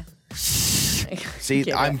 Yeah. See,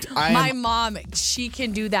 my mom, she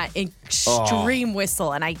can do that extreme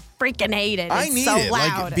whistle, and I freaking hate it. It's I need so it.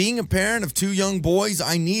 loud. Like being a parent of 2 young boys,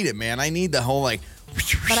 I need it, man. I need the whole like.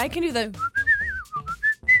 But I can do the.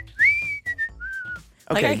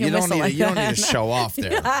 Okay, I can you don't whistle need like you don't that. need to show off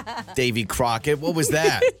there, Davy Crockett. What was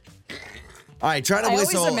that? All right, try to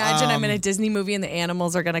whistle. I always imagine I'm in a Disney movie and the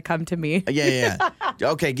animals are going to come to me. Yeah.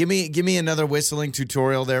 Okay, give me another whistling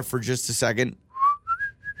tutorial there for just a second.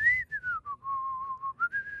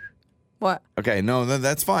 What? Okay, no,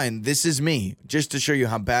 that's fine. This is me, just to show you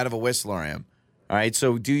how bad of a whistler I am. All right,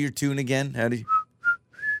 so do your tune again. How do you...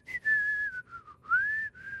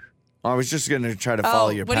 I was just going to try to follow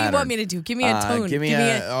your pattern. What do you want me to do? Give me a tune. Give me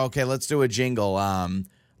okay, let's do a jingle.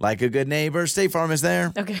 Like a good neighbor, State Farm is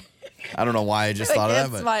there. Okay. I don't know why I just thought of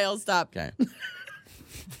that. But... Smile, stop. Okay.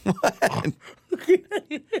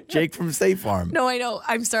 Jake from State Farm. No, I know.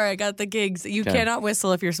 I'm sorry. I got the gigs. You cannot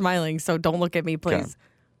whistle if you're smiling, so don't look at me, please. Okay.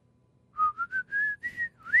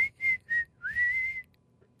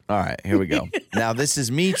 All right, here we go. Now, this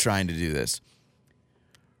is me trying to do this.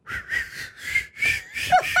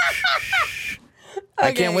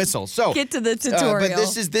 I can't whistle. So get to the tutorial.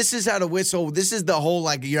 But this is how to whistle. This is the whole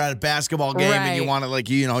like you're at a basketball game and you want to like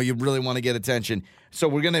you really want to get attention. So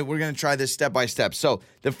we're gonna try this step by step. So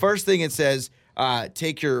the first thing it says,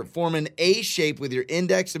 form an A shape with your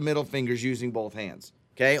index and middle fingers using both hands.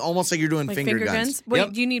 Okay, almost like you're doing like finger guns. Wait,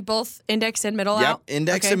 yep. Do you need both index and middle Yep, out?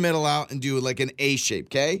 index and middle out, and do like an A shape.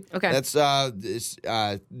 Okay. Okay. That's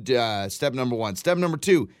step number 1. Step number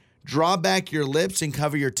 2: draw back your lips and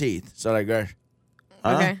cover your teeth. So like.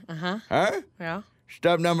 Okay. Huh? Yeah.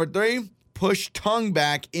 Step number 3: push tongue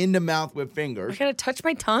back into mouth with fingers. I gotta touch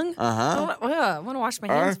my tongue. Uh-huh. I want to wash my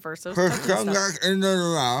hands first. Push tongue back into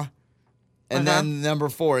the mouth. And then number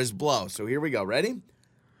 4 is blow. So here we go. Ready?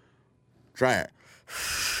 Try it.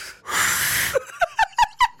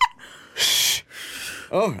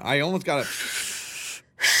 Oh, I almost got it.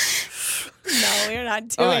 No, you're not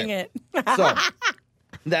doing it. So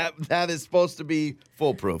that is supposed to be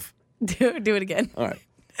foolproof. Do it again. All right.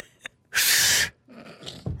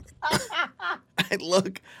 I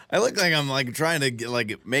look like I'm like trying to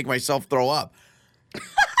like make myself throw up.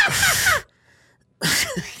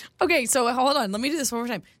 Okay, so hold on. Let me do this one more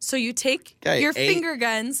time. So you take your finger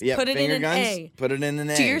guns, put it in an A. Put it in an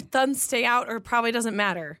A. Do your thumbs stay out, or probably doesn't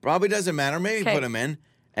matter? Probably doesn't matter. Maybe put them in,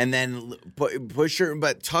 and then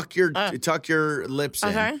tuck your lips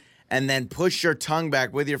in, and then push your tongue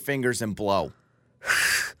back with your fingers and blow.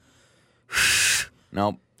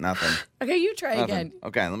 Nope, nothing. Okay, you try again.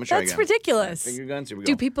 Okay, let me try again. That's ridiculous. Finger guns. Here we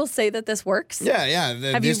go. Do people say that this works? Yeah.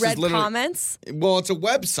 Have you read comments? Well, it's a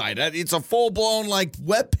website. It's a full-blown like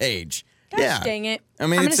web page. Gosh, dang it. I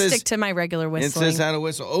mean, I'm going to stick to my regular whistling. It says how to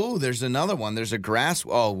whistle. Oh, there's another one. There's a grass.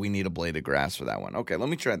 Oh, we need a blade of grass for that one. Okay, let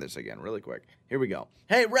me try this again really quick. Here we go.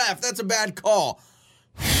 Hey, ref, that's a bad call.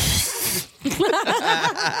 It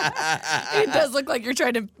does look like you're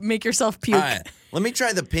trying to make yourself puke. All right, let me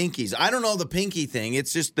try the pinkies. I don't know the pinky thing.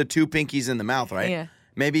 It's just the two pinkies in the mouth, right? Yeah.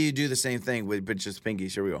 Maybe you do the same thing with but just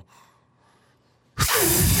pinkies. Here we go.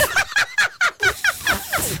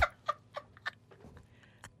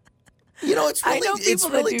 You know, it's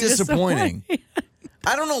really disappointing.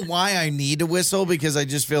 I don't know why I need to whistle because I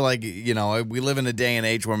just feel like, you know, we live in a day and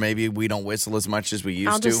age where maybe we don't whistle as much as we used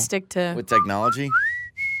to. I'll just stick to with technology.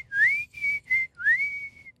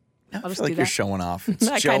 I I'll just feel like do you're that. showing off. It's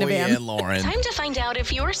I Joey kind of am. and Lauren. Time to find out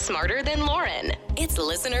if you're smarter than Lauren. It's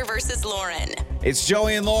Listener versus Lauren. It's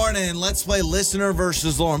Joey and Lauren, and let's play Listener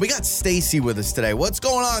versus Lauren. We got Stacy with us today. What's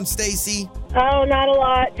going on, Stacy? Oh, not a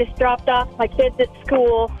lot. Just dropped off my kids at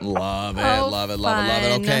school. Love it, Oh, love it, love it, love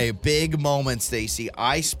it. fun. Okay, big moment, Stacy.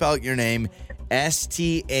 I spelt your name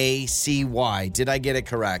Stacy. Did I get it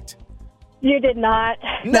correct? You did not.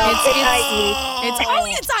 No! It's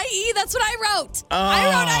IE. It's IE. That's what I wrote. I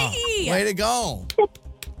wrote IE. Way to go.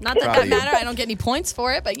 Not that Proud that of you. matter. I don't get any points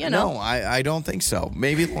for it, but you know. No, I don't think so.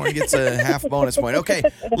 Maybe Lauren gets a half bonus point. Okay,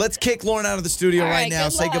 let's kick Lauren out of the studio All right right, now.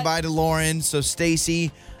 good Say luck. goodbye to Lauren. So,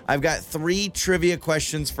 Stacy, I've got 3 trivia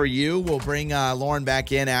questions for you. We'll bring Lauren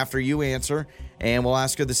back in after you answer, and we'll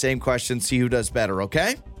ask her the same questions, see who does better,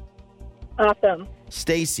 okay? Awesome.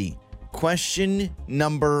 Stacy, question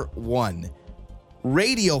number 1.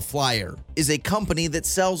 Radio Flyer is a company that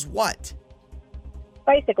sells what?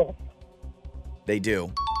 Bicycles. They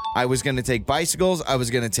do. I was going to take bicycles. I was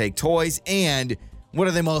going to take toys. And what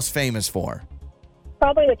are they most famous for?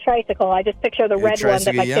 Probably the tricycle. I just picture the red one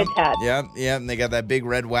that my kids had. Yep. And they got that big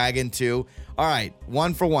red wagon, too. All right.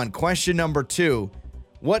 1 for 1. Question number 2.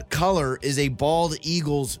 What color is a bald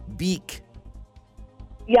eagle's beak?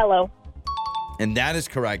 Yellow. And that is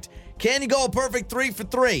correct. Can you go a perfect 3 for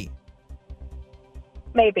 3?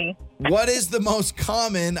 Maybe. What is the most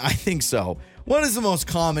common? I think so. What is the most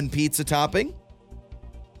common pizza topping?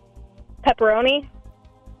 Pepperoni.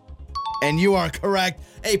 And you are correct.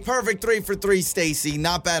 A perfect 3 for 3, Stacy.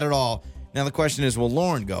 Not bad at all. Now the question is, will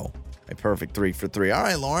Lauren go a perfect 3 for 3? All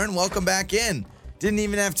right, Lauren, welcome back in. Didn't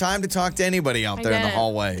even have time to talk to anybody out there in the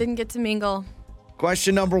hallway. Didn't get to mingle.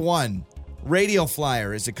 Question number 1. Radio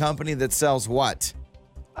Flyer is a company that sells what?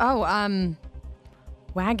 Oh,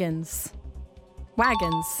 wagons.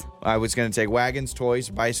 Wagons. I was going to take wagons,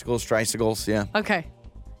 toys, bicycles, tricycles. Yeah. Okay.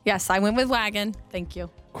 Yes, I went with wagon. Thank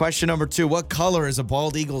you. Question number 2. What color is a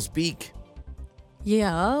bald eagle's beak?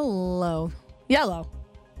 Yellow. Yellow.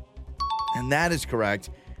 And that is correct.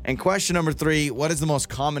 And question number 3. What is the most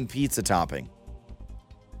common pizza topping?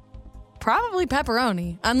 Probably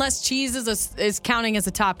pepperoni, unless cheese is counting as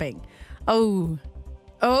a topping. Oh,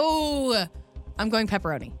 I'm going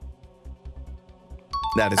pepperoni.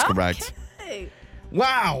 That is correct. Okay.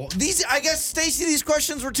 Wow. I guess, Stacy, these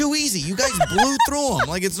questions were too easy. You guys blew through them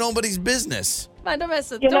like it's nobody's business. Come on, don't mess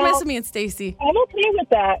with me and Stacy. I'm okay with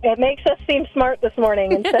that. It makes us seem smart this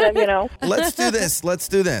morning instead of, Let's do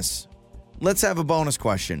this. Let's have a bonus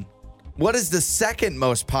question. What is the second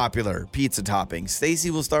most popular pizza topping?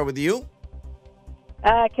 Stacy, we'll start with you.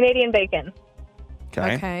 Canadian bacon.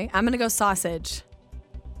 Okay. I'm going to go sausage.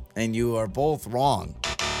 And you are both wrong.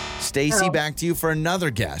 Stacy, back to you for another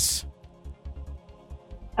guess.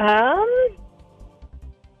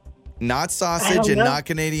 Not sausage and not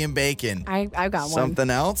Canadian bacon. I got one. Something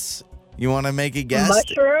else? You want to make a guess?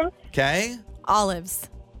 Mushroom. Okay. Olives.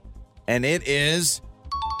 And it is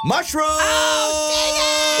mushroom.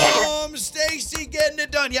 Oh, dang it! Stacy getting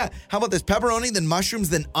it done. Yeah. How about this? Pepperoni, then mushrooms,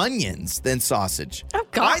 then onions, then sausage. Oh,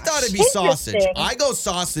 gosh. I thought it'd be sausage. Interesting. I go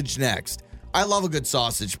sausage next. I love a good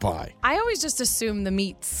sausage pie. I always just assume the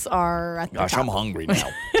meats are at the Gosh, top. I'm hungry now.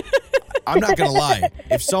 I'm not going to lie.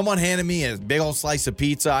 If someone handed me a big old slice of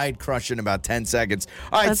pizza, I'd crush it in about 10 seconds.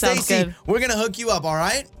 All right, That sounds Stacy, good. we're going to hook you up, all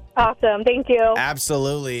right? Awesome. Thank you.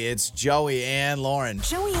 Absolutely. It's Joey and Lauren.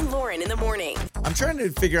 Joey and Lauren in the morning. I'm trying to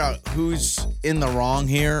figure out who's in the wrong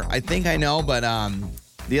here. I think I know, but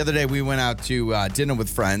the other day we went out to dinner with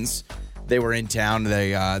friends. They were in town.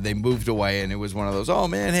 They moved away, and it was one of those, oh,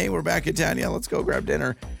 man, hey, we're back in town. Yeah, let's go grab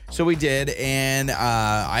dinner. So we did, and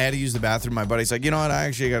I had to use the bathroom. My buddy's like, you know what? I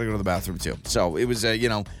actually got to go to the bathroom, too. So it was,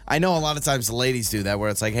 I know a lot of times the ladies do that, where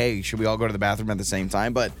it's like, hey, should we all go to the bathroom at the same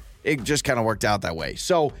time? But it just kind of worked out that way.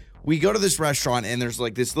 So we go to this restaurant, and there's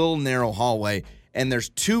like this little narrow hallway, and there's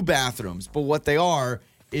 2 bathrooms. But what they are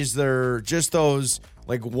is they're just those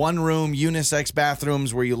like one-room unisex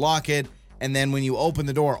bathrooms where you lock it, and then when you open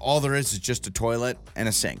the door, all there is just a toilet and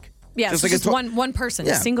a sink. Yeah, just so like just one person,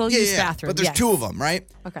 a single-use bathroom. But there's yes. 2 of them, right?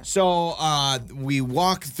 Okay. So we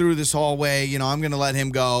walk through this hallway. I'm going to let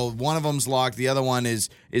him go. One of them's locked. The other one is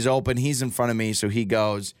open. He's in front of me, so he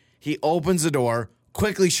goes. He opens the door,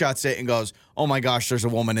 quickly shuts it, and goes, "Oh my gosh, there's a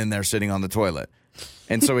woman in there sitting on the toilet."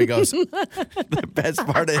 And so he goes, the best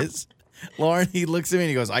part is, Lauren, he looks at me and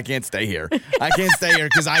he goes, "I can't stay here. I can't stay here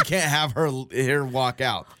because I can't have her here walk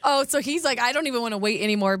out." Oh, so he's like, I don't even want to wait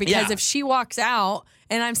anymore because if she walks out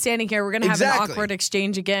and I'm standing here, we're going to have an awkward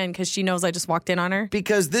exchange again because she knows I just walked in on her.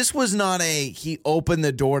 Because this was not he opened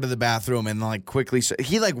the door to the bathroom and like quickly,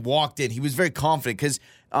 he like walked in. He was very confident because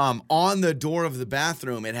on the door of the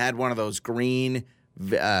bathroom, it had one of those green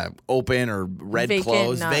open or red vacant,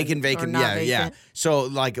 closed, not, vacant. Yeah. So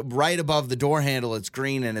like right above the door handle, it's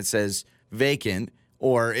green and it says vacant.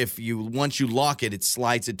 Or if once you lock it, it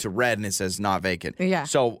slides it to red and it says not vacant. Yeah.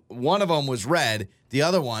 So one of them was red, the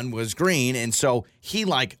other one was green, and so he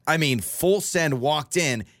full send walked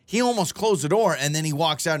in. He almost closed the door, and then he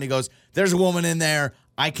walks out and he goes, "There's a woman in there.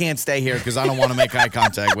 I can't stay here because I don't want to make eye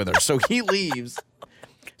contact with her." So he leaves.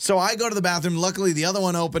 So I go to the bathroom. Luckily, the other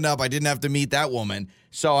one opened up. I didn't have to meet that woman.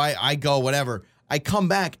 So I go, whatever. I come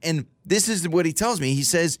back, and this is what he tells me. He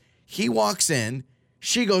says he walks in.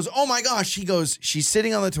 She goes, "Oh, my gosh." He goes, she's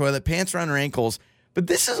sitting on the toilet, pants around her ankles. But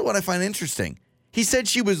this is what I find interesting. He said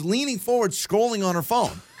she was leaning forward, scrolling on her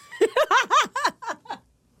phone.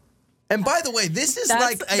 And by the way, this is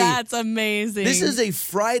that's amazing. This is a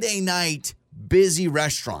Friday night busy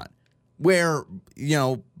restaurant where,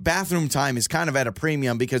 bathroom time is kind of at a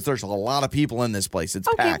premium because there's a lot of people in this place. It's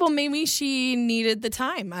packed. Well, maybe she needed the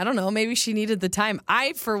time. I don't know. Maybe she needed the time.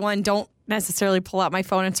 I, for one, don't necessarily pull out my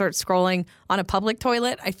phone and start scrolling on a public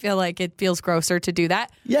toilet. I feel like it feels grosser to do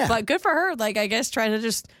that. Yeah. But good for her. Like, I guess try to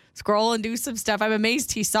just scroll and do some stuff. I'm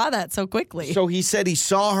amazed he saw that so quickly. So he said he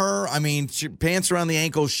saw her. I mean, pants around the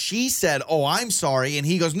ankles. She said, "Oh, I'm sorry." And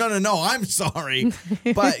he goes, No, I'm sorry.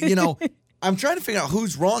 But, I'm trying to figure out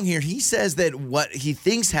who's wrong here. He says that what he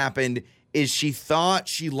thinks happened is she thought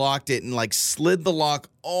she locked it and like slid the lock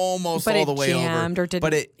almost all the way over.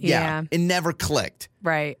 But it never clicked.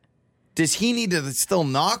 Right. Does he need to still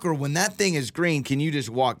knock, or when that thing is green, can you just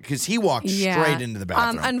walk? Because he walked straight into the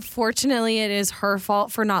bathroom. Unfortunately, it is her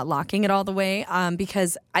fault for not locking it all the way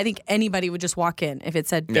because I think anybody would just walk in if it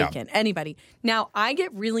said vacant. Yeah. Anybody. Now, I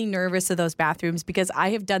get really nervous of those bathrooms because I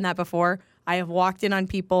have done that before. I have walked in on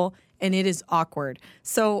people, and it is awkward.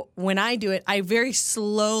 So when I do it, I very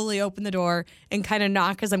slowly open the door and kind of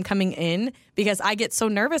knock as I'm coming in because I get so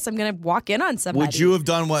nervous I'm going to walk in on somebody. Would you have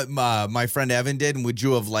done what my friend Evan did, and would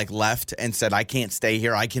you have left and said, "I can't stay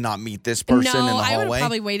here. I cannot meet this person in the hallway"? No, I would have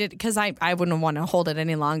probably waited because I wouldn't want to hold it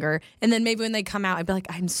any longer. And then maybe when they come out, I'd be like,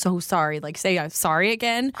 "I'm so sorry." Like, say I'm sorry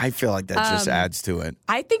again. I feel like that just adds to it.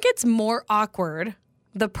 I think it's more awkward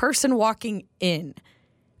the person walking in.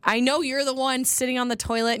 I know you're the one sitting on the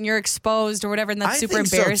toilet and you're exposed or whatever, and that's super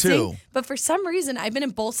embarrassing. So too. But for some reason, I've been in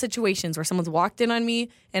both situations where someone's walked in on me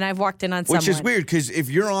and I've walked in on someone. Which is weird because if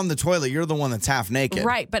you're on the toilet, you're the one that's half naked.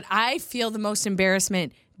 Right, but I feel the most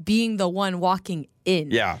embarrassment being the one walking in.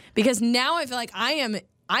 Yeah. Because now I feel like I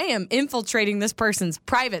am infiltrating this person's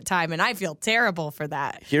private time, and I feel terrible for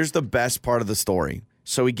that. Here's the best part of the story.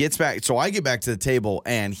 So he gets back. So I get back to the table,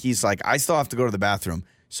 and he's like, "I still have to go to the bathroom."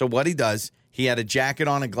 So what he does, he had a jacket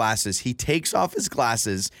on and glasses. He takes off his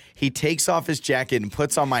glasses. He takes off his jacket and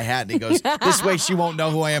puts on my hat. And he goes, "This way she won't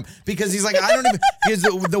know who I am." Because he's like, I don't even, because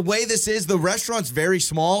the way this is, the restaurant's very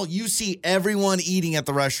small. You see everyone eating at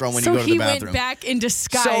the restaurant when you go to the bathroom. So he went back in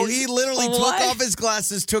disguise. So he literally took off his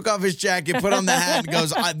glasses, took off his jacket, put on the hat, and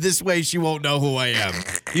goes, "This way she won't know who I am."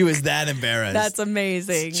 He was that embarrassed. That's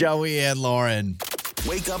amazing. It's Joey and Lauren.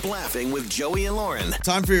 Wake up laughing with Joey and Lauren.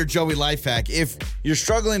 Time for your Joey life hack. If you're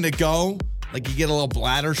struggling to go, like you get a little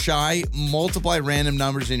bladder shy, multiply random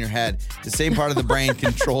numbers in your head. The same part of the brain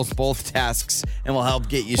controls both tasks and will help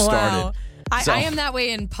get you started. Wow. I am that way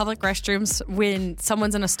in public restrooms when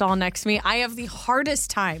someone's in a stall next to me. I have the hardest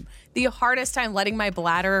time letting my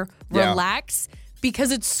bladder relax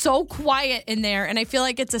because it's so quiet in there, and I feel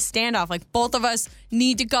like it's a standoff. Like both of us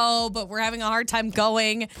need to go, but we're having a hard time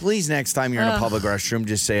going. Please, next time you're in a public restroom,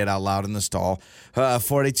 just say it out loud in the stall.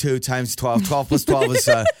 42 times 12. 12 plus 12 is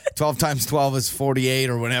 12 times 12 is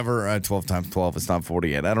 48 or whatever. 12 times 12 is not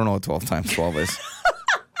 48. I don't know what 12 times 12 is.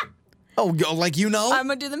 Oh, like you know? I'm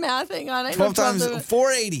going to do the math. Hang on. 12 times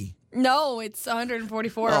 480. No, it's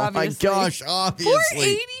 144, obviously. Oh, my gosh,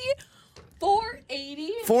 obviously.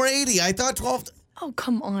 480? 480. I thought 12... Oh,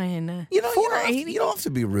 come on. You know, 480? You don't have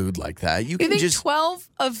to be rude like that. You can think 12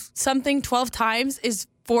 of something 12 times is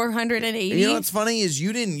 480? You know what's funny is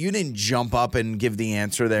you didn't jump up and give the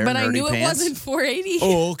answer there, but nerdy I knew pants. It wasn't 480.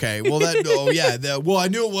 Oh, okay. Well, well, I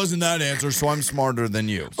knew it wasn't that answer, so I'm smarter than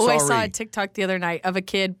you. Sorry. I saw a TikTok the other night of a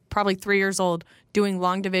kid, probably 3 years old, doing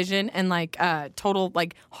long division and total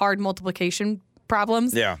hard multiplication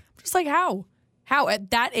problems. Yeah. Just like, how? How?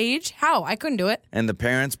 At that age? How? I couldn't do it. And the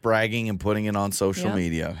parents bragging and putting it on social Yep.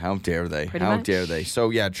 media. How dare they? Pretty How much. dare they? So,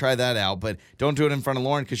 yeah, try that out. But don't do it in front of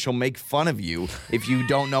Lauren because she'll make fun of you if you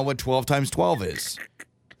don't know what 12 times 12 is.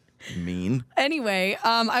 Mean. Anyway,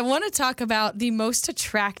 I want to talk about the most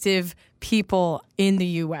attractive people in the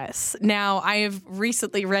U.S. Now, I have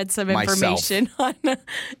recently read some information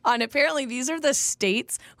on apparently these are the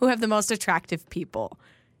states who have the most attractive people.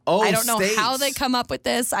 Oh, I don't know states. how they come up with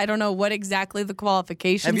this. I don't know what exactly the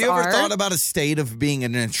qualifications are. Have you ever thought about a state of being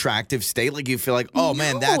an attractive state? Like you feel like, oh,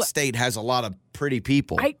 man, that No. state has a lot of pretty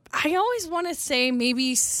people. I always want to say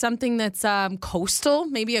maybe something that's coastal,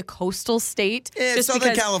 maybe a coastal state. Yeah, just Southern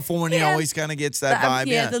because- California Yeah, always kind of gets that vibe.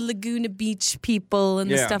 yeah, the Laguna Beach people and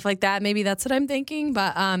the Yeah. stuff like that. Maybe that's what I'm thinking.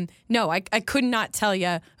 But no, I could not tell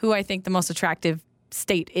you who I think the most attractive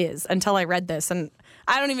state is until I read this. And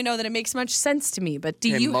I don't even know that it makes much sense to me. But do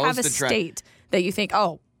Okay, you have a most state that you think,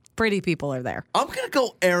 oh, pretty people are there? I'm going to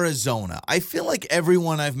go Arizona. I feel like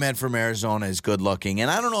everyone I've met from Arizona is good looking. And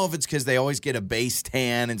I don't know if it's because they always get a base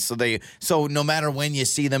tan. And so no matter when you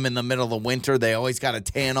see them in the middle of winter, they always got a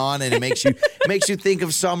tan on. And it makes you think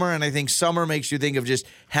of summer. And I think summer makes you think of just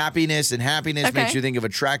happiness. And happiness Okay. makes you think of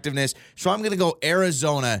attractiveness. So I'm going to go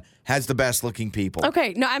Arizona has the best looking people.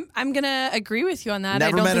 Okay, no, I'm gonna agree with you on that.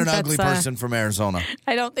 Never I don't met think an ugly that's, person from Arizona.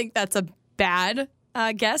 I don't think that's a bad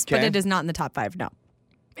guess, but Okay. it is not in the top 5. No,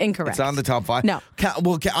 incorrect. It's on the top 5. No.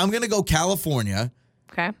 I'm going to go California.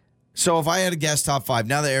 Okay. So if I had to guess top 5,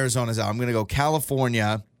 now that Arizona's out, I'm going to go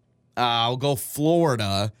California. I'll go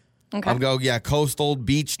Florida. Okay. I'll go, coastal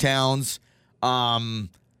beach towns. You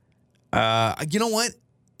know what?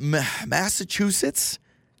 Massachusetts.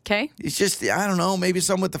 Okay. It's just, I don't know, maybe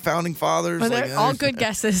some with the founding fathers. Well, they're all good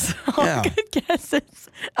guesses. All Yeah. good guesses.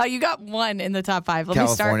 Oh, you got one in the top 5. Let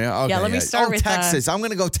California. me start. Okay, yeah, let me start with Texas. I'm going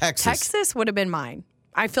to go Texas. Texas would have been mine.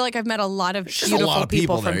 I feel like I've met a lot of Just beautiful a lot of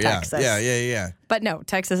people there. from Yeah. Texas. Yeah. But no,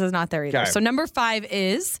 Texas is not there either. Okay. So number 5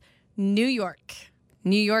 is New York.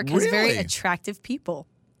 New York has very Really? attractive people.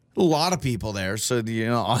 A lot of people there. So,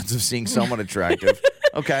 odds of seeing someone attractive.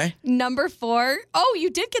 Okay. Number 4. Oh, you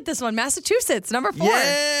did get this one. Massachusetts. Number 4.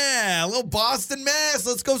 Yeah. A little Boston, Mass.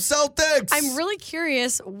 Let's go Celtics. I'm really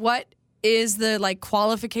curious what is the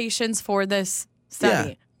qualifications for this study?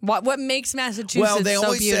 Yeah. What makes Massachusetts Well, they so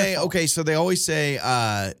always beautiful? so they always say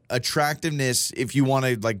attractiveness, if you want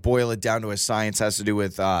to boil it down to a science, has to do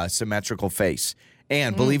with symmetrical face.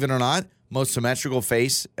 And believe it or not, most symmetrical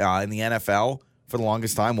face in the NFL for the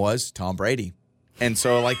longest time was Tom Brady. And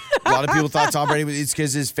so a lot of people thought Tom Brady, it's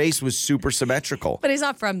because his face was super symmetrical. But he's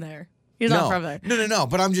not from there. He's not from there. No.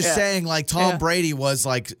 But I'm just saying, Tom Brady was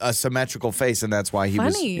a symmetrical face, and that's why he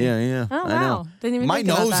was. Funny. Yeah. Oh, I know. wow. Didn't even My think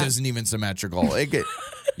about nose that. isn't even symmetrical.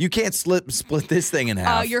 You can't split this thing in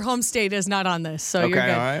half. Your home state is not on this, so you're Okay,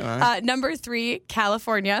 good. all right. Number 3,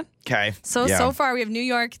 California. Okay. So far we have New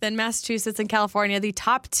York, then Massachusetts, and California. The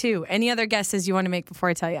top 2. Any other guesses you want to make before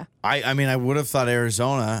I tell you? I mean, I would have thought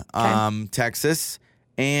Arizona, Texas,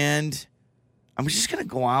 and I'm just going to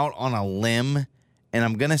go out on a limb, and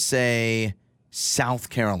I'm going to say South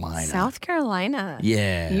Carolina. South Carolina.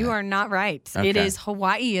 Yeah. You are not right. Okay. It is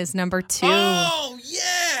Hawaii is number 2. Oh,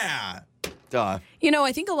 yeah. Duh.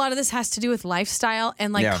 I think a lot of this has to do with lifestyle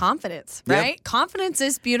and Yeah. confidence, Yep. right? Confidence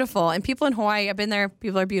is beautiful, and people in Hawaii, I've been there,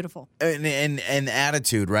 people are beautiful. And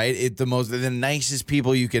attitude, right? The nicest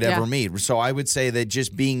people you could ever Yeah. meet. So I would say that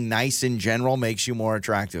just being nice in general makes you more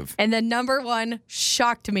attractive. And then number 1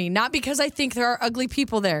 shocked me, not because I think there are ugly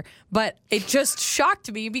people there, but it just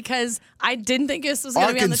shocked me because I didn't think this was going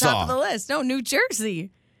to be on the top of the list. No, New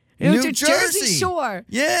Jersey. New Jersey Shore.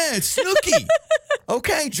 Yeah, it's Snooki.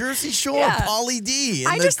 Okay, Jersey Shore, Yeah. Pauly D,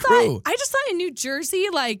 and I the just crew. thought in New Jersey,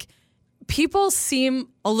 people seem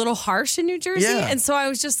a little harsh in New Jersey. Yeah. And so I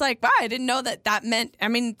was just like, wow, I didn't know that meant,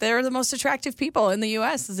 they're the most attractive people in the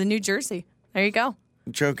U.S. is in New Jersey. There you go.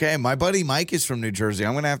 It's okay. My buddy Mike is from New Jersey.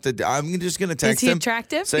 I'm just gonna text Is he him.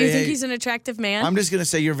 attractive? Say, Do you think hey, he's an attractive man? I'm just gonna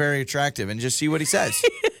say you're very attractive and just see what he says.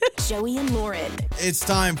 Joey and Lauren. It's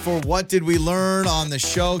time for What Did We Learn on the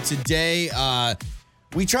show today.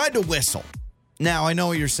 We tried to whistle. Now, I know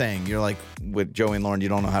what you're saying. You're like, with Joey and Lauren, you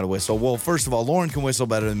don't know how to whistle. Well, first of all, Lauren can whistle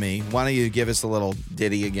better than me. Why don't you give us a little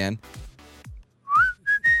ditty again?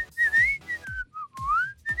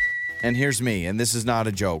 And here's me, and this is not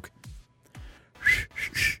a joke.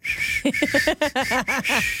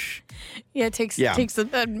 Yeah, it takes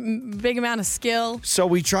a big amount of skill. So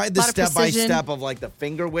we tried the Lot of precision. step-by-step of the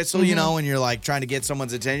finger whistle, and you're trying to get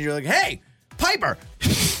someone's attention. You're like, hey, Piper.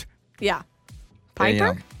 Yeah. And,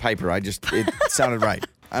 Piper? Piper. It sounded right.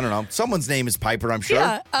 I don't know. Someone's name is Piper, I'm sure.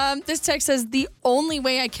 Yeah. This text says, the only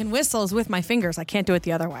way I can whistle is with my fingers. I can't do it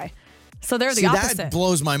the other way. So they're the opposite. That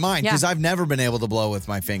blows my mind because I've never been able to blow with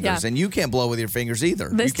my fingers. Yeah. And you can't blow with your fingers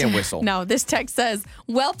either. You can't whistle. No, this text says,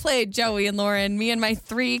 well played, Joey and Lauren. Me and my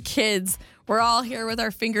 3 kids, we're all here with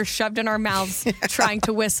our fingers shoved in our mouths trying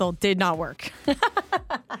to whistle. Did not work.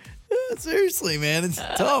 Seriously, man. It's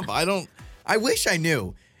tough. I wish I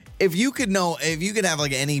knew. If you could have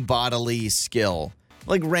like any bodily skill,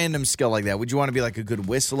 like random skill like that, would you want to be like a good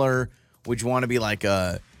whistler? Would you want to be like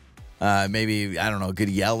maybe, I don't know, a good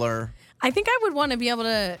yeller? I think I would want to be able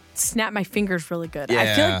to snap my fingers really good. Yeah.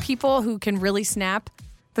 I feel like people who can really snap,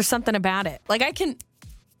 there's something about it. Like I can,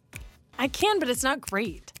 but it's not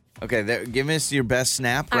great. Okay, give us your best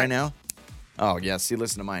snap right now. Oh, yeah. See,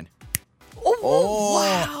 listen to mine. Oh,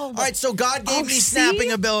 wow. All right, so God gave me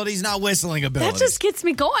snapping abilities, not whistling abilities. That just gets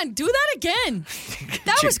me going. Do that again.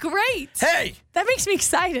 That was great. Hey. That makes me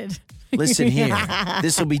excited. Listen here.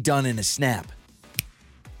 This will be done in a snap.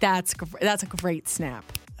 That's a great snap.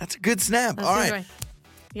 That's a good snap. All right.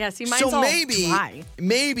 Yeah, see, mine's all dry.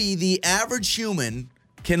 Maybe the average human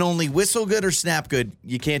can only whistle good or snap good.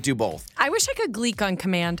 You can't do both. I wish I could gleek on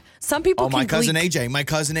command. Some people can my cousin gleek. AJ. My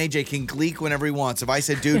cousin AJ can gleek whenever he wants. If I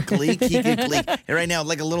said, dude, gleek, he can gleek. And right now,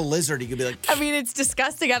 like a little lizard, he could be like... I mean, it's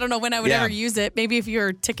disgusting. I don't know when I would ever use it. Maybe if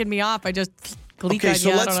you're ticking me off, I just gleek on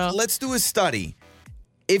you. I don't know. Let's do a study.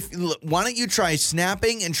 Why don't you try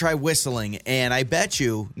snapping and try whistling? And I bet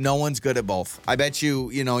you no one's good at both. I bet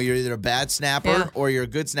you're either a bad snapper or you're a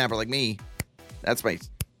good snapper like me. That's my...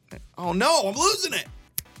 Oh, no, I'm losing it.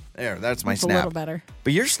 There, that's my snap. A little better.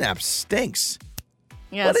 But your snap stinks.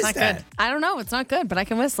 Yeah, what it's is not that? good. I don't know. It's not good, but I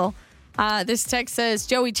can whistle. This text says,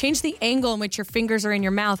 Joey, change the angle in which your fingers are in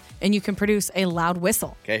your mouth, and you can produce a loud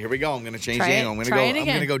whistle. Okay, here we go. I'm going to change the angle. I'm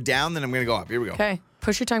going to go down, then I'm going to go up. Here we go. Okay,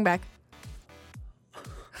 push your tongue back.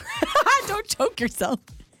 Don't choke yourself.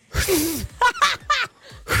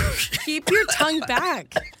 Keep your tongue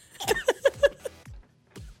back.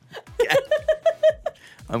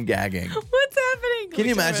 I'm gagging. What's happening? Can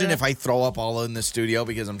you imagine if I throw up all in the studio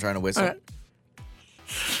because I'm trying to whistle?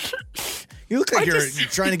 You look like you're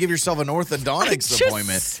trying to give yourself an orthodontics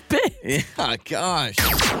appointment. Spit. Yeah, gosh.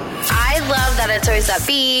 I love that it's always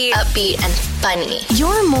upbeat, and funny.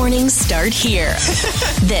 Your mornings start here.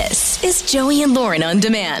 This is Joey and Lauren on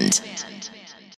Demand.